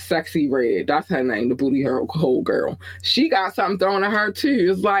 Sexy Red, that's her name, the booty hole girl. She got something thrown at her too.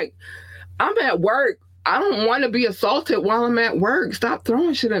 It's like, I'm at work. I don't want to be assaulted while I'm at work. Stop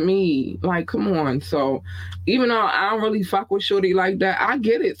throwing shit at me. Like, come on. So even though I don't really fuck with shorty like that, I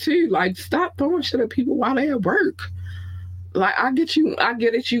get it too. Like, stop throwing shit at people while they're at work. Like, I get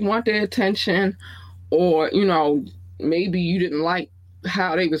it. You want their attention, or, maybe you didn't like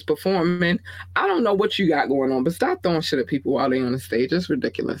how they was performing. I don't know what you got going on, but stop throwing shit at people while they on the stage. It's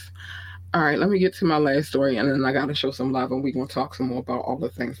ridiculous. All right, let me get to my last story, and then I got to show some love, and we're going to talk some more about all the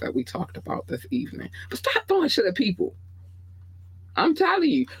things that we talked about this evening. But stop throwing shit at people. I'm telling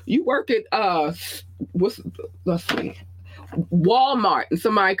you, you work at, let's see, Walmart, and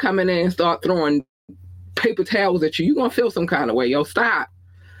somebody coming in and start throwing paper towels at you. You're going to feel some kind of way. Yo, stop.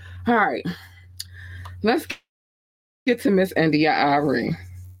 All right, let's get to Miss India.Arie.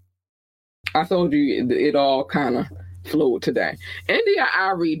 I told you it all kind of flowed today.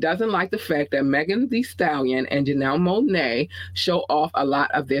 India.Arie doesn't like the fact that Megan Thee Stallion and Janelle Monáe show off a lot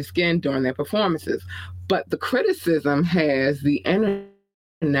of their skin during their performances, but the criticism has the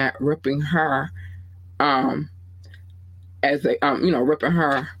internet ripping her as a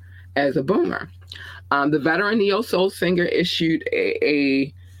boomer. The veteran neo-soul singer issued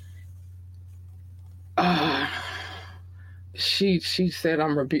she said,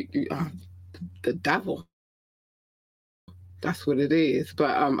 I'm rebuking. the devil. That's what it is.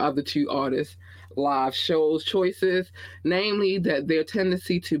 But other two artists' live shows choices, namely that their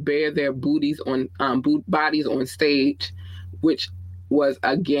tendency to bare their bodies on stage, which was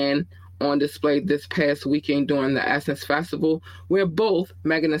again on display this past weekend during the Essence Festival, where both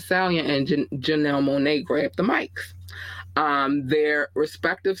Megan Thee Stallion and Janelle Monáe grabbed the mics. Their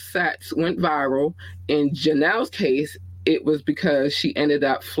respective sets went viral. In Janelle's case, it was because she ended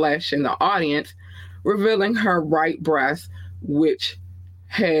up flashing the audience, revealing her right breast, which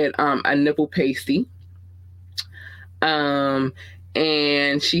had a nipple pasty. And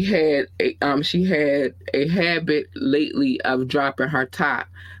she had a habit lately of dropping her top,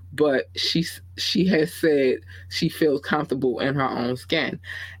 but she has said she feels comfortable in her own skin.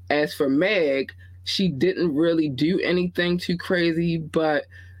 As for Meg, she didn't really do anything too crazy, but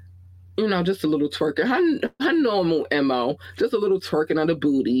just a little twerking. Her normal MO, just a little twerking on the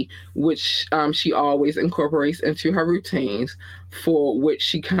booty, which she always incorporates into her routines, for which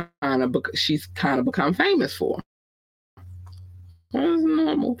she's kind of become famous for. Well, it's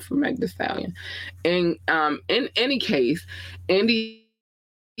normal for Meg Thee Stallion. And in any case, India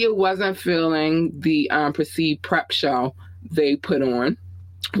wasn't feeling the perceived prep show they put on.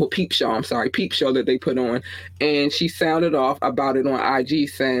 Well, peep show that they put on. And she sounded off about it on IG,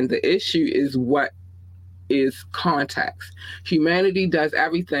 saying the issue is what is context. Humanity does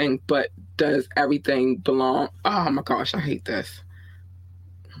everything, but does everything belong? Oh my gosh, I hate this.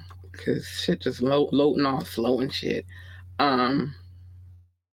 Because shit just loading off slow and shit. Hold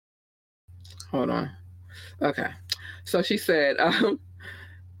on. Okay. So she said,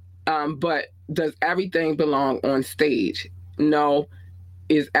 but does everything belong on stage? No.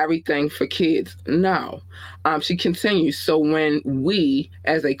 Is everything for kids? No. She continues, so when we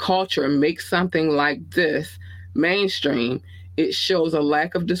as a culture make something like this mainstream, it shows a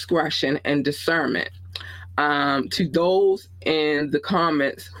lack of discretion and discernment. To those in the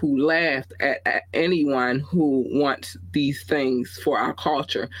comments who laughed at anyone who wants these things for our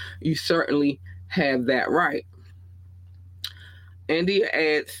culture, you certainly have that right. India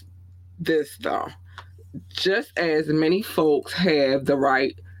adds this though. Just as many folks have the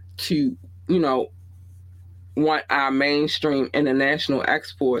right to, want our mainstream international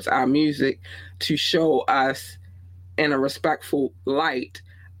exports, our music, to show us in a respectful light,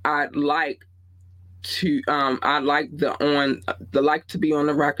 I'd like to be on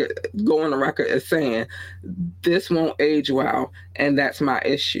the record, go on the record as saying this won't age well, and that's my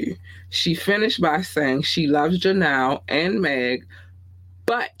issue. She finished by saying she loves Janelle and Meg,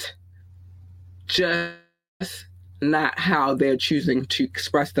 but just not how they're choosing to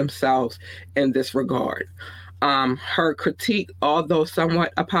express themselves in this regard. Her critique, although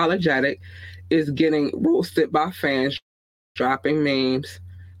somewhat apologetic, is getting roasted by fans, dropping memes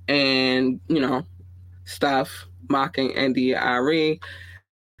and, stuff, mocking India.Arie.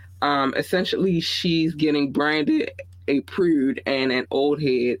 Essentially, she's getting branded a prude and an old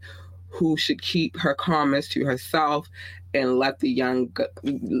head who should keep her comments to herself and let the younger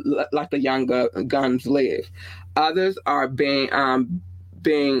guns live. Others are being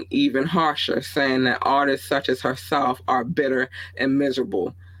even harsher, saying that artists such as herself are bitter and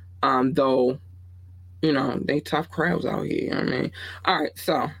miserable. Though, they tough crowds out here. You know what I mean? All right,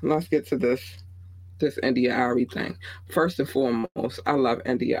 so let's get to this India.Arie thing. First and foremost, I love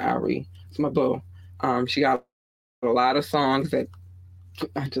India.Arie. It's my boo. She got a lot of songs that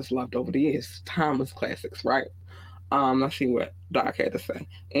I just loved over the years. Timeless classics, right? Let's see what Doc had to say.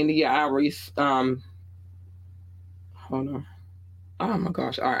 India.Arie, hold on. Oh my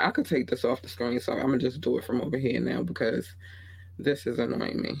gosh. All right, I could take this off the screen, so I'm gonna just do it from over here now because this is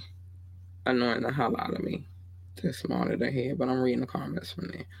annoying the hell out of me. This monitor here, but I'm reading the comments from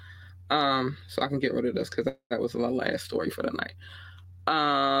there. So I can get rid of this because that was the last story for the night.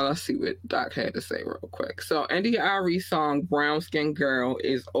 Let's see what Doc had to say real quick. So India.Arie's song Brown Skin Girl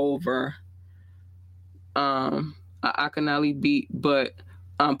is over a Akinale beat, but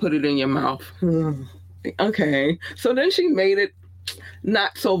put it in your mouth. Okay. So then she made it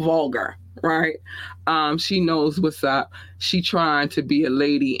not so vulgar, right? She knows what's up. She trying to be a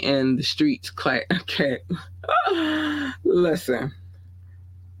lady in the streets. Okay. Listen,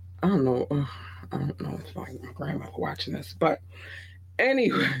 I don't know if my grandma watching this, but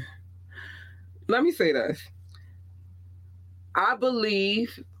anyway, let me say this. I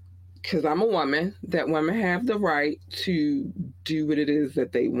believe, because I'm a woman, that women have the right to do what it is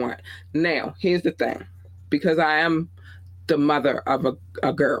that they want. Now, here's the thing. Because I am the mother of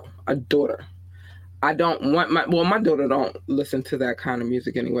a girl, a daughter, I don't want my daughter don't listen to that kind of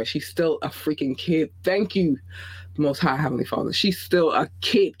music anyway. She's still a freaking kid. Thank you, Most High Heavenly Father. She's still a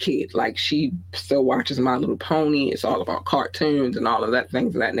kid. Like, she still watches My Little Pony. It's all about cartoons and all of that,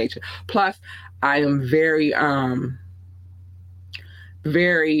 things of that nature. Plus, I am very,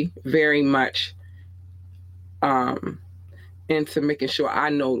 very much into making sure I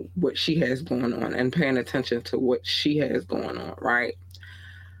know what she has going on and paying attention to what she has going on, right?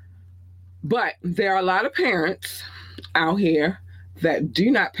 But there are a lot of parents out here that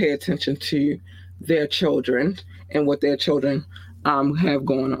do not pay attention to their children and what their children have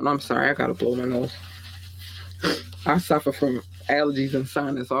going on. I'm sorry, I gotta blow my nose. I suffer from allergies and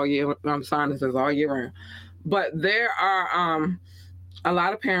sinuses all year round. But there are a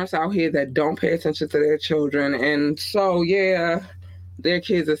lot of parents out here that don't pay attention to their children, and so yeah, their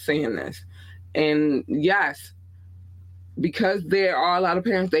kids are seeing this. And yes, because there are a lot of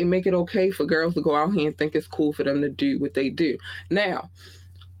parents, they make it okay for girls to go out here and think it's cool for them to do what they do. Now,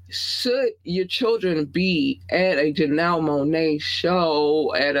 should your children be at a Janelle Monáe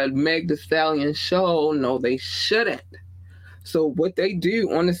show, at a Meg Thee Stallion show? No, they shouldn't. So what they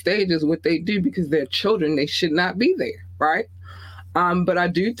do on the stage is what they do because they're children. They should not be there, right? But I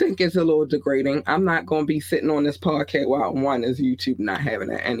do think it's a little degrading. I'm not going to be sitting on this podcast. Well, one is YouTube not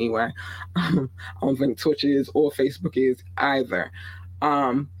having it anyway. I don't think Twitch is or Facebook is either.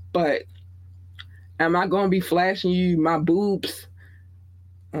 But am I going to be flashing you my boobs?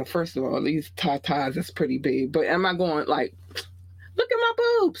 Well, first of all, these tatas is pretty big. But am I going like, look at my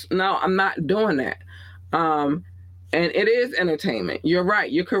boobs? No, I'm not doing that. And it is entertainment. You're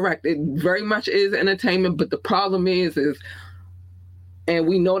right. You're correct. It very much is entertainment. But the problem is and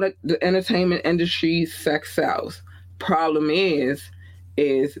we know that the entertainment industry, sex sells. Problem is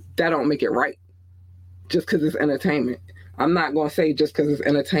that don't make it right. Just because it's entertainment. I'm not going to say just because it's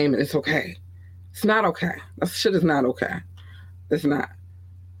entertainment, it's okay. It's not okay. That shit is not okay. It's not.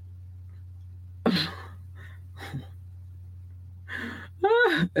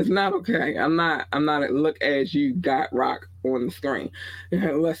 It's not okay. I'm not look as you got Rock on the screen.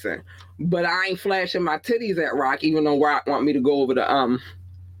 Listen, but I ain't flashing my titties at Rock, even though Rock want me to go over the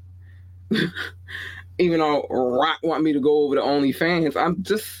even though Rock want me to go over the OnlyFans. I'm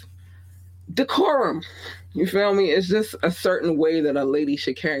just decorum. You feel me? It's just a certain way that a lady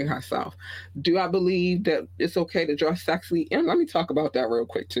should carry herself. Do I believe that it's okay to dress sexy? And let me talk about that real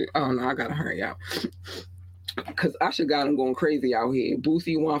quick too. Oh no, I gotta hurry up. Because Usher got him going crazy out here.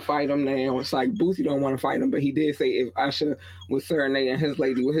 Boosie want to fight him now. It's like Boosie don't want to fight him, but he did say if Usher was serenading his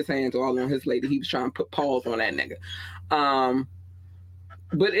lady with his hands all on his lady, he was trying to put paws on that nigga.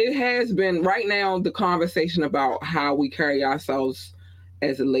 But it has been, right now, the conversation about how we carry ourselves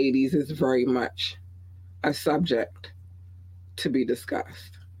as ladies is very much a subject to be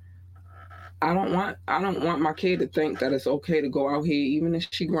discussed. I don't want my kid to think that it's okay to go out here, even if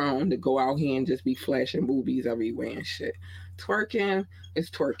she grown, to go out here and just be flashing boobies everywhere and shit. Twerking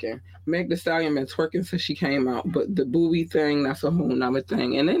is twerking. Meg Thee Stallion been twerking since she came out, but the boobie thing, that's a whole nother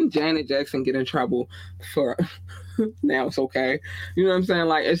thing. And then Janet Jackson get in trouble for now it's okay. You know what I'm saying?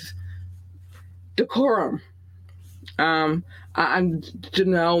 Like, it's decorum. Janelle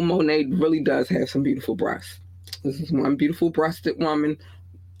Monáe really does have some beautiful breasts. This is one beautiful breasted woman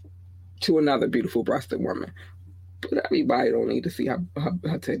to another beautiful breasted woman. But everybody don't need to see her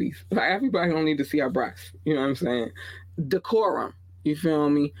titties. Like, everybody don't need to see her breasts. You know what I'm saying? Decorum. You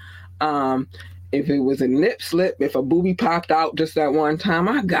feel me? If it was a nip slip, if a boobie popped out just that one time,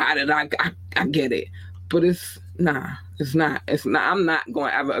 I got it. I get it. But it's not. I'm not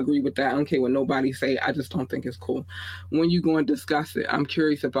going to ever agree with that. I don't care what nobody say. I just don't think it's cool. When you go and discuss it, I'm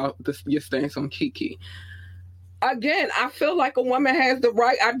curious about your stance on Kiki. Again, I feel like a woman has the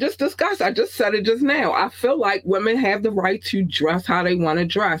right. I just said it just now. I feel like women have the right to dress how they want to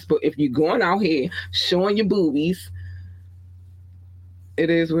dress. But if you're going out here showing your boobies, it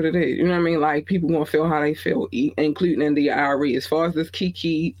is what it is. You know what I mean? Like, people going to feel how they feel, including in the IRE. As far as this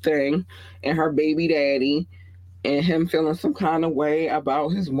Kiki thing and her baby daddy and him feeling some kind of way about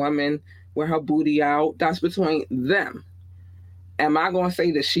his woman with her booty out, that's between them. Am I going to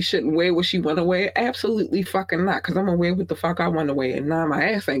say that she shouldn't wear what she want to wear? Absolutely fucking not, because I'm going to wear what the fuck I want to wear. And now my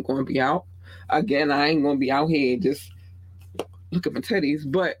ass ain't going to be out. Again, I ain't going to be out here just look at my titties.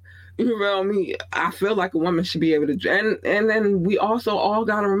 But, you know me, I feel like a woman should be able to. And then we also all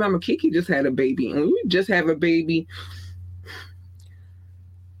got to remember, Kiki just had a baby. And when you just have a baby,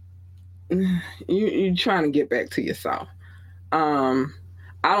 you're trying to get back to yourself.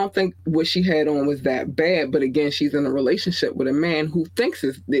 I don't think what she had on was that bad, but again, she's in a relationship with a man who thinks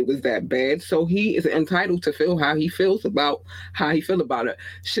it was that bad, so he is entitled to feel how he feels about it.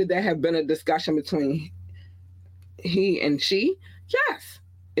 Should there have been a discussion between he and she? Yes.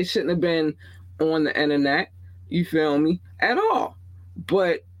 It shouldn't have been on the internet, you feel me, at all.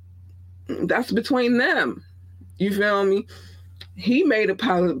 But that's between them, you feel me? He made it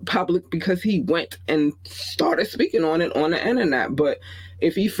public because he went and started speaking on it on the internet. But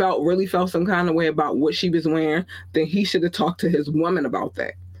if he really felt some kind of way about what she was wearing, then he should have talked to his woman about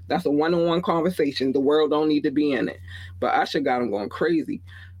that. That's a one-on-one conversation. The world don't need to be in it. But Usher got him going crazy.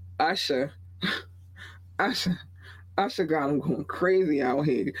 Usher got him going crazy out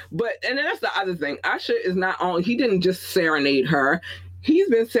here. And that's the other thing. Usher is not only, he didn't just serenade her. He's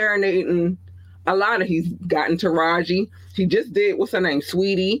been serenading a lot of, he's gotten Taraji. He just did, what's her name?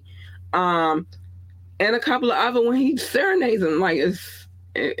 Sweetie. And a couple of other when he serenades them. Like,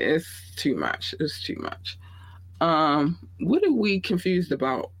 it's too much. It's too much. What are we confused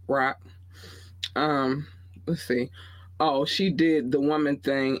about, Rock? Let's see. Oh, she did the woman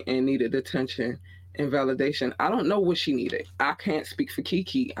thing and needed attention and validation. I don't know what she needed. I can't speak for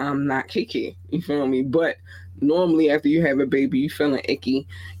Kiki. I'm not Kiki. You feel me? But normally after you have a baby, you feeling icky.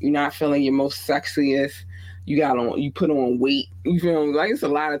 You're not feeling your most sexiest. You put on weight. You feel me? Like, it's a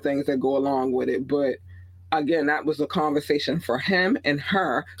lot of things that go along with it. But again, that was a conversation for him and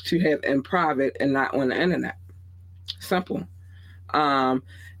her to have in private and not on the internet. Simple. And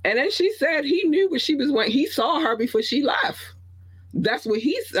then she said he knew what she was wearing. He saw her before she left. That's what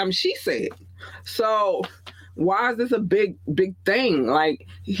she said. So why is this a big thing? Like,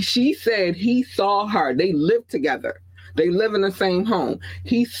 she said he saw her. They live together. They live in the same home.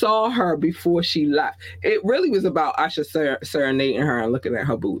 He saw her before she left. It really was about Usher serenading her and looking at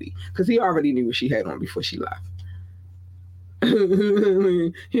her booty, because he already knew what she had on before she left.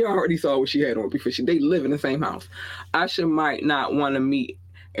 He already saw what she had on before they live in the same house. Usher might not want to meet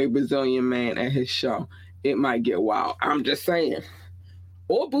a Brazilian man at his show. It might get wild. I'm just saying.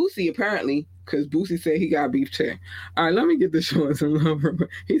 Or Boosie, apparently, because Boosie said he got beef too. All right, let me get this showing some love.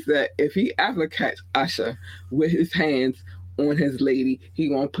 He said if he ever catch Usher with his hands on his lady, he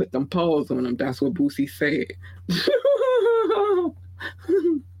gonna put them paws on him. That's what Boosie said.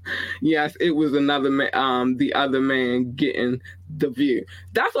 Yes, it was another man, the other man getting the view.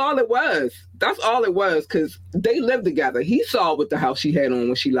 That's all it was. That's all it was, because they lived together. He saw what the hell she had on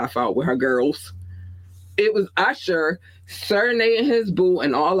when she left out with her girls. It was Usher serenading his boo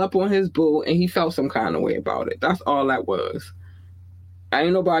and all up on his boo, and he felt some kind of way about it. That's all that was.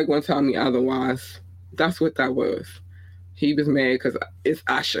 Ain't nobody gonna tell me otherwise. That's what that was. He was mad because it's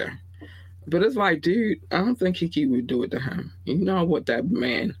Usher. But it's like, dude, I don't think Kiki would do it to him. You know what that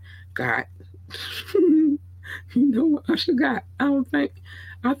man got. You know what Usher got.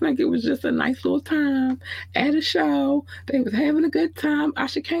 I think it was just a nice little time at a show. They was having a good time.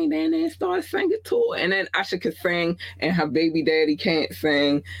 Usher came down there and started singing to her. And then Usher could sing and her baby daddy can't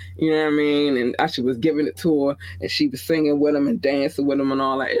sing. You know what I mean? And Usher was giving it to her and she was singing with him and dancing with him and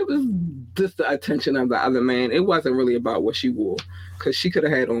all that. It was just the attention of the other man. It wasn't really about what she wore, because she could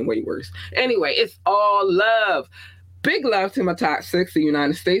have had on way worse. Anyway, it's all love. Big love to my top 6, the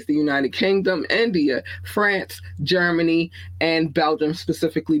United States, the United Kingdom, India, France, Germany, and Belgium,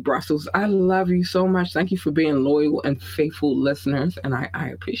 specifically Brussels. I love you so much. Thank you for being loyal and faithful listeners, and I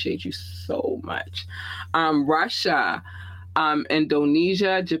appreciate you so much. Russia,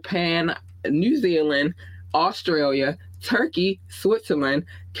 Indonesia, Japan, New Zealand, Australia, Turkey, Switzerland,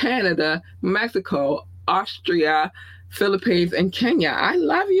 Canada, Mexico, Austria, Philippines, and Kenya. I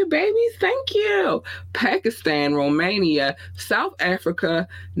love you, babies. Thank you. Pakistan, Romania, South Africa,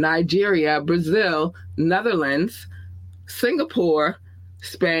 Nigeria, Brazil, Netherlands, Singapore,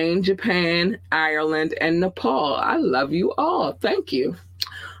 Spain, Japan, Ireland, and Nepal. I love you all. Thank you.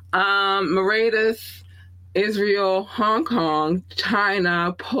 Mauritius, Israel, Hong Kong,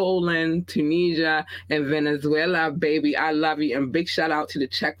 China, Poland, Tunisia, and Venezuela, baby. I love you. And big shout out to the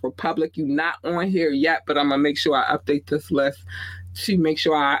Czech Republic. You're not on here yet, but I'm going to make sure I update this list to make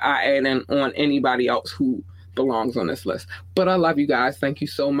sure I add in on anybody else who belongs on this list. But I love you guys. Thank you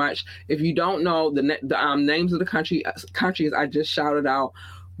so much. If you don't know, the names of the countries I just shouted out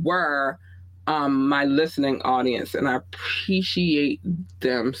were my listening audience, and I appreciate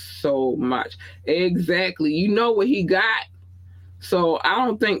them so much. Exactly. You know what he got. So I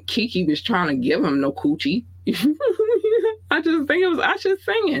don't think Kiki was trying to give him no coochie. I just think it was Usher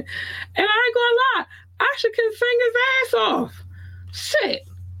singing. And I ain't gonna lie, Usher can sing his ass off. Shit.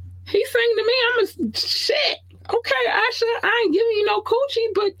 He sang to me, I'm a shit. Okay, Usher, I ain't giving you no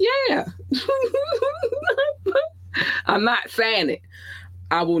coochie, but yeah. I'm not saying it.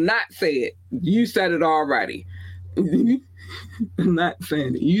 I will not say it. You said it already. I'm not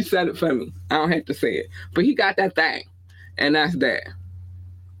saying it. You said it for me. I don't have to say it. But he got that thing. And that's that.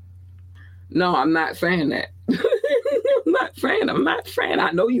 No, I'm not saying that. I'm not saying.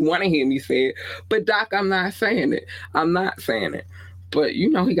 I know you want to hear me say it. But Doc, I'm not saying it. But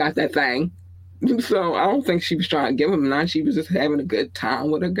he got that thing. So I don't think she was trying to give him none. She was just having a good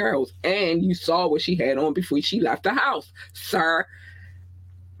time with her girls. And you saw what she had on before she left the house, sir.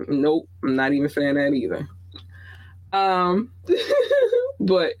 Nope, I'm not even saying that either.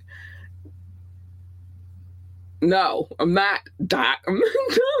 But no, I'm not, Doc. I'm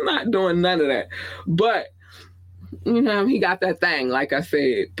not doing none of that. But he got that thing, like I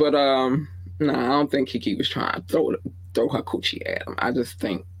said. But no, I don't think Kiki was trying to throw her coochie at him. I just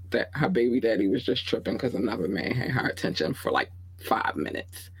think that her baby daddy was just tripping because another man had her attention for like 5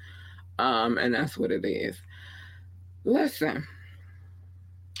 minutes. And that's what it is. Listen,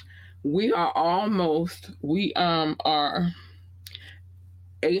 we are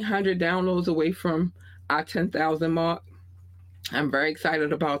 800 downloads away from our 10,000 mark. I'm very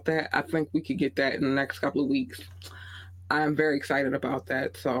excited about that. I think we could get that in the next couple of weeks. I'm very excited about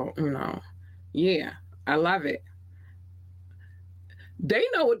that. So, yeah, I love it. They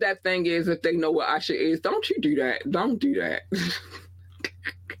know what that thing is if they know what Usher is. Don't you do that. Don't do that.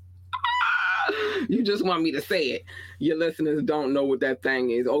 You just want me to say it. Your listeners don't know what that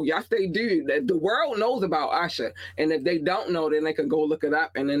thing is. Oh, yes, they do. The world knows about Usher. And if they don't know, then they can go look it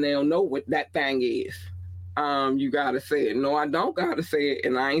up and then they'll know what that thing is. You got to say it. No, I don't got to say it.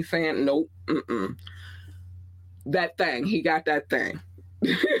 And I ain't saying nope. That thing. He got that thing. He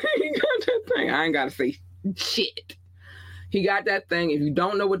got that thing. I ain't got to say shit. He got that thing. If you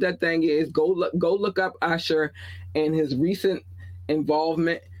don't know what that thing is, go look up Usher and his recent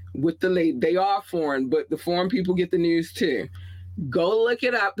involvement with the lady. They are foreign, but the foreign people get the news too. Go look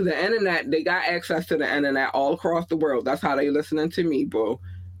it up. The internet, they got access to the internet all across the world. That's how they listening to me, bro.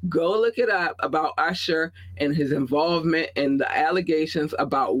 Go look it up about Usher and his involvement and the allegations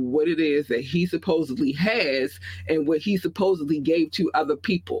about what it is that he supposedly has and what he supposedly gave to other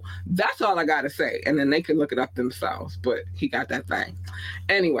people. That's all I got to say. And then they can look it up themselves. But he got that thing.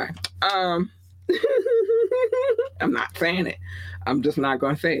 Anyway, I'm not saying it. I'm just not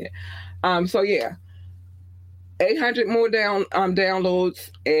going to say it. So, yeah. 800 more downloads,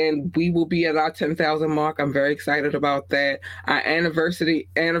 and we will be at our 10,000 mark. I'm very excited about that. Our anniversary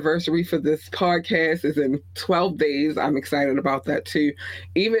for this podcast is in 12 days. I'm excited about that too.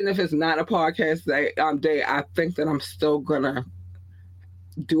 Even if it's not a podcast day, I think that I'm still gonna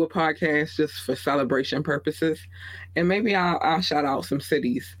do a podcast just for celebration purposes, and maybe I'll shout out some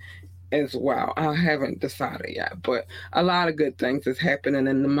cities as well. I haven't decided yet, but a lot of good things is happening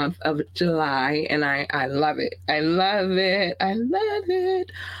in the month of July, and I love it. I love it.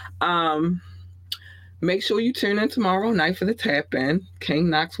 Make sure you tune in tomorrow night for the tap in. King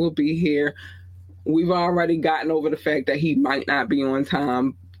Knox will be here. We've already gotten over the fact that he might not be on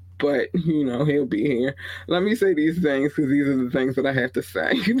time, but he'll be here. Let me say these things because these are the things that I have to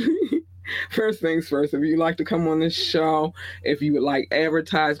say. First things first, if you'd like to come on this show, if you would like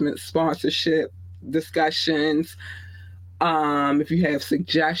advertisement, sponsorship, discussions, if you have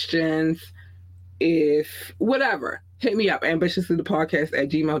suggestions, if whatever, hit me up,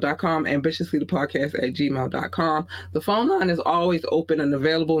 ambitiouslythepodcast@gmail.com, ambitiouslythepodcast@gmail.com. The phone line is always open and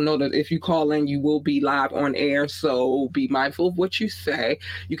available. Know that if you call in, you will be live on air, so be mindful of what you say.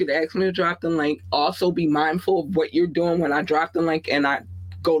 You can ask me to drop the link. Also be mindful of what you're doing when I drop the link and I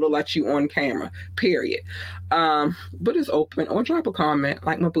go to let you on camera, period. But it's open, or drop a comment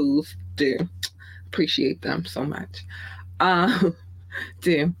like my booze do. Appreciate them so much. I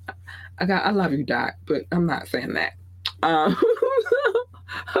love you, Doc, but I'm not saying that. I'm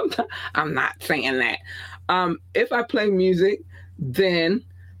not saying that. If I play music, then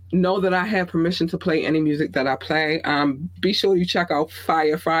know that I have permission to play any music that I play. Be sure you check out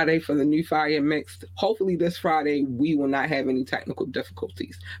Fire Friday for the new Fire mix. Hopefully this Friday we will not have any technical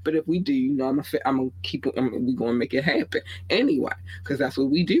difficulties. But if we do, we're gonna make it happen anyway, because that's what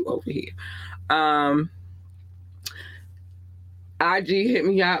we do over here. IG, hit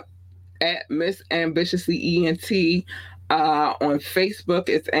me up at Miss Ambitiously ENT. On Facebook,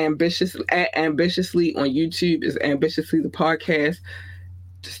 it's Ambitiously. On YouTube, it's Ambitiously the Podcast.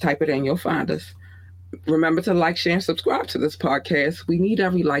 Just type it in, you'll find us. Remember to like, share, and subscribe to this podcast. We need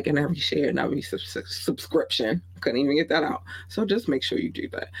every like and every share and every subscription. Couldn't even get that out. So just make sure you do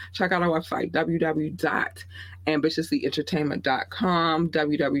that. Check out our website, www.ambitiouslyentertainment.com,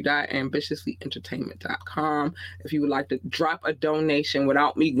 www.ambitiouslyentertainment.com. If you would like to drop a donation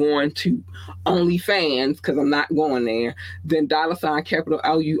without me going to OnlyFans, because I'm not going there, then $ capital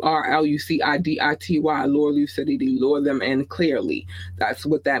LURLUCIDITY, Lord Lucidity, lure them in clearly. That's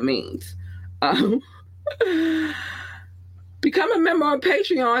what that means. Become a member of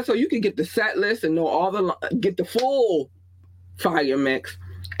Patreon so you can get the set list and know get the full Fire Mix,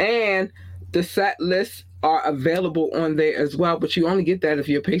 and the set lists are available on there as well, but you only get that if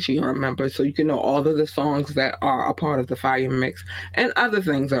you're a Patreon member, so you can know all of the songs that are a part of the Fire Mix, and other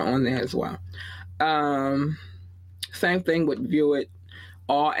things are on there as well. Same thing with View It,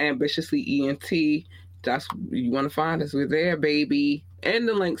 all Ambitiously ENT. That's you want to find us, we're there, baby, and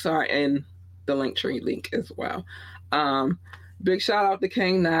the links are in the Linktree link as well. Big shout out to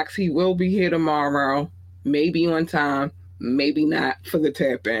King Knox. He will be here tomorrow, maybe on time, maybe not, for the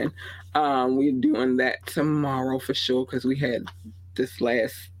tap in. We're doing that tomorrow for sure, because we had this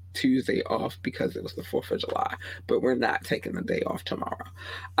last Tuesday off because it was the 4th of July, but we're not taking the day off tomorrow.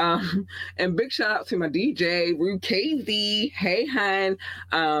 And big shout out to my DJ, Rue KZ. Hey, hun.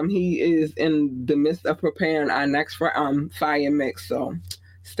 He is in the midst of preparing our next Fire Mix, so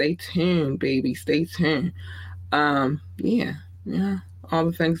stay tuned, baby. Stay tuned. Yeah. All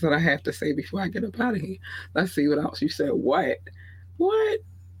the things that I have to say before I get up out of here. Let's see what else you said. What,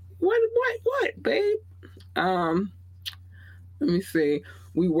 babe? Let me see.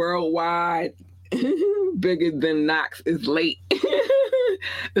 We worldwide. Bigger than Knox is late.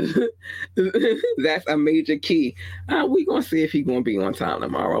 That's a major key. We gonna see if he gonna be on time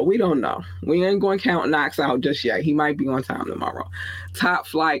tomorrow. We don't know. We ain't gonna count Knox out just yet. He might be on time tomorrow. Top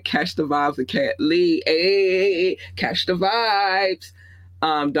Flight, Catch the Vibes of Cat Lee. Hey, catch the vibes.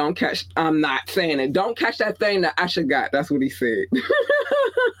 Don't catch. I'm not saying it. Don't catch that thing that Usher got. That's what he said.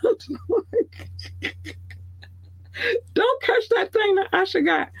 Don't catch that thing that Usher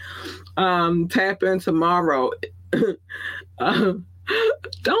got. Tap in tomorrow.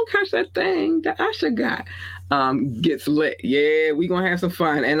 Don't catch that thing that Usher got. Gets lit. Yeah, we gonna have some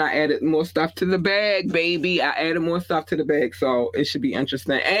fun. And I added more stuff to the bag, baby. I added more stuff to the bag, so it should be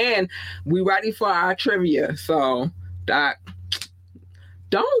interesting. And we ready for our trivia. So, Doc,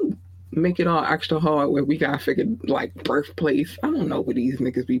 don't make it all extra hard where we gotta figure like birthplace. I don't know where these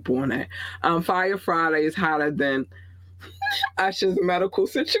niggas be born at. Fire Friday is hotter than Usher's medical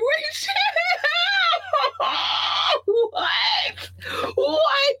situation.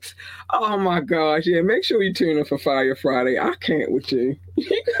 What? Oh my gosh. Yeah, make sure you tune in for Fire Friday. I can't with you.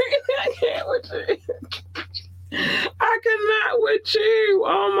 I can't with you. I cannot with you.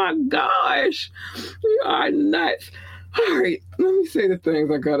 Oh my gosh. You are nuts. All right, let me say the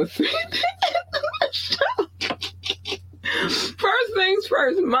things I gotta say. First things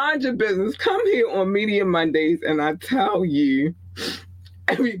first, mind your business. Come here on Media Mondays and I tell you,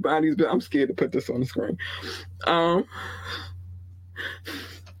 everybody's been, I'm scared to put this on the screen.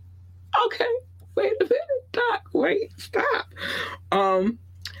 Okay, wait a minute, Doc, wait, stop.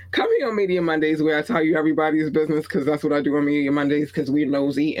 Come here on Media Mondays where I tell you everybody's business, because that's what I do on Media Mondays, because we're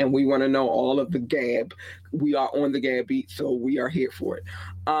nosy and we want to know all of the gab. We are on the gab beat, so we are here for it.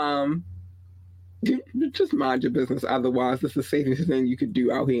 Just mind your business. Otherwise, it's the safest thing you could do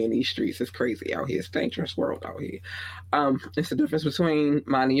out here in these streets. It's crazy out here. It's a dangerous world out here. It's the difference between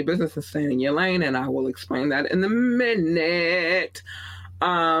minding your business and staying in your lane, and I will explain that in a minute.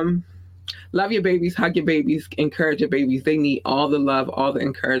 Love your babies, hug your babies, encourage your babies. They need all the love, all the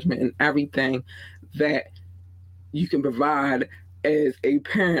encouragement, and everything that you can provide as a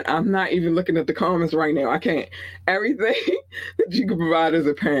parent. I'm not even looking at the comments right now. I can't. Everything that you can provide as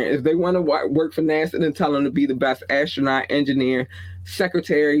a parent. If they want to work for NASA, then tell them to be the best astronaut, engineer,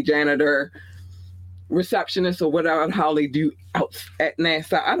 secretary, janitor, receptionist, or whatever the hell they do out at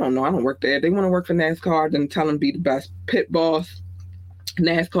NASA. I don't know. I don't work there. If they want to work for NASCAR, then tell them to be the best pit boss,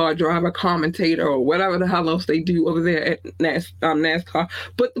 NASCAR driver, commentator, or whatever the hell else they do over there at NASCAR.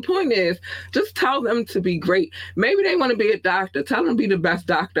 But the point is, just tell them to be great. Maybe they want to be a doctor. Tell them to be the best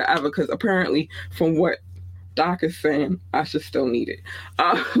doctor ever, because apparently, from what Doc is saying, I should still need it.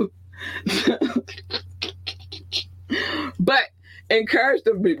 But encourage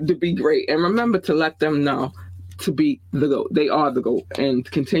them to be great. And remember to let them know to be the GOAT. They are the GOAT and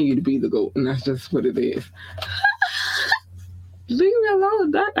continue to be the GOAT. And that's just what it is. Leave me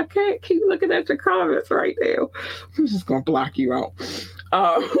alone, Doc. I can't keep looking at your comments right now. I'm just going to block you out.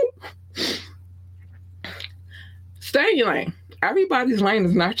 Stay in your lane. everybody's lane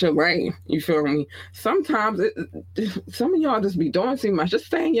is not your lane. You feel me? Sometimes some of y'all just be doing too much. Just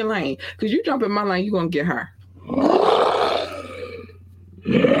stay in your lane. Because you jump in my lane, you're going to get her.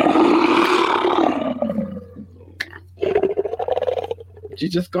 You're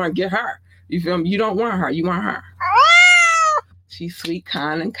just going to get her. You feel me? You don't want her. You want her. She's sweet,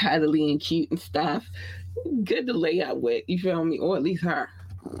 kind, and cuddly, and cute and stuff. Good to lay out with. You feel me? Or at least her.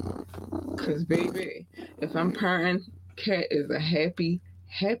 Because, baby, if I'm purring, Cat is a happy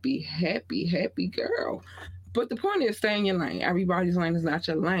girl. But the point is, stay in your lane. Everybody's lane is not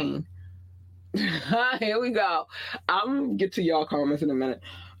your lane. Here we go. I'm going to get to y'all comments in a minute.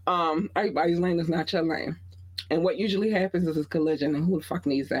 Everybody's lane is not your lane. And what usually happens is a collision, and who the fuck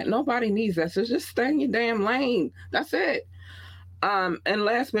needs that? Nobody needs that. So just stay in your damn lane. That's it. And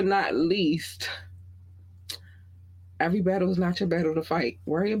last but not least, every battle is not your battle to fight.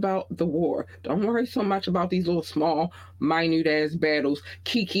 Worry about the war. Don't worry so much about these little small, minute-ass battles.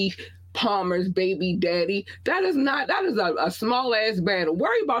 Keke Palmer's baby daddy. That is a small-ass battle.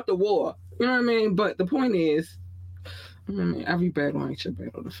 Worry about the war. You know what I mean? But the point is, every battle ain't your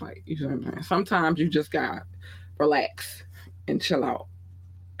battle to fight. You know what I mean? Sometimes you just got relax and chill out.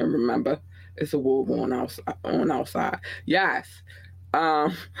 And remember, it's a war going on outside. Yes.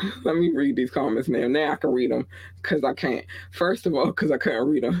 Let me read these comments now. Now I can read them because I can't. First of all, because I couldn't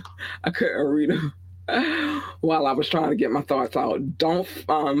read them. While I was trying to get my thoughts out. Don't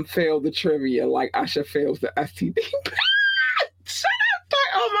fail the trivia like Usher fails the STD. Shut up!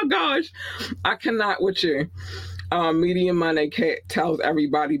 Oh my gosh. I cannot with you. Media Money Cat tells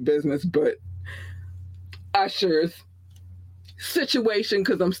everybody business, but Usher's situation,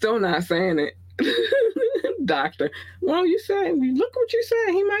 because I'm still not saying it. Doctor, well, you said, look what you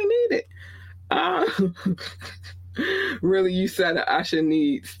said, he might need it. Really, you said that Usher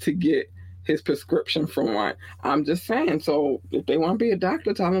needs to get his prescription from one. I'm just saying, so if they want to be a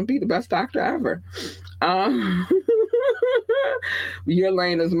doctor, tell them to be the best doctor ever. Your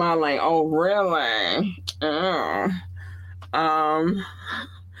lane is my lane. Oh, really?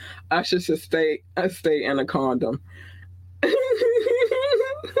 Usher should stay in a condom.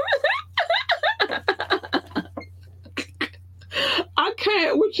 I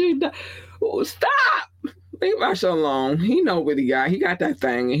can't with you. Stop. Leave Usher alone. He know what he got. He got that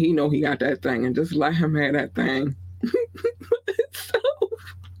thing, and he know he got that thing, and just let him have that thing. So,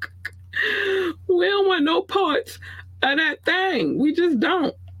 we don't want no parts of that thing. We just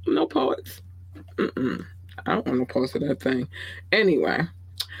don't. No parts. I don't want no parts of that thing. Anyway,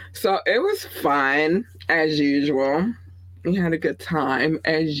 so it was fun as usual. We had a good time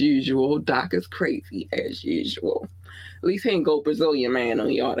as usual. Doc is crazy as usual. At least he ain't go Brazilian man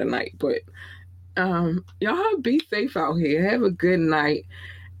on y'all tonight. But y'all be safe out here. Have a good night.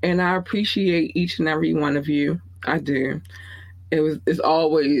 And I appreciate each and every one of you. I do. It's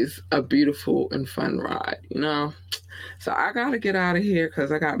always a beautiful and fun ride, you know? So I got to get out of here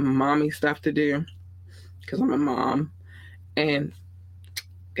because I got mommy stuff to do because I'm a mom. And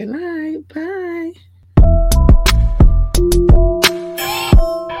good night. Bye.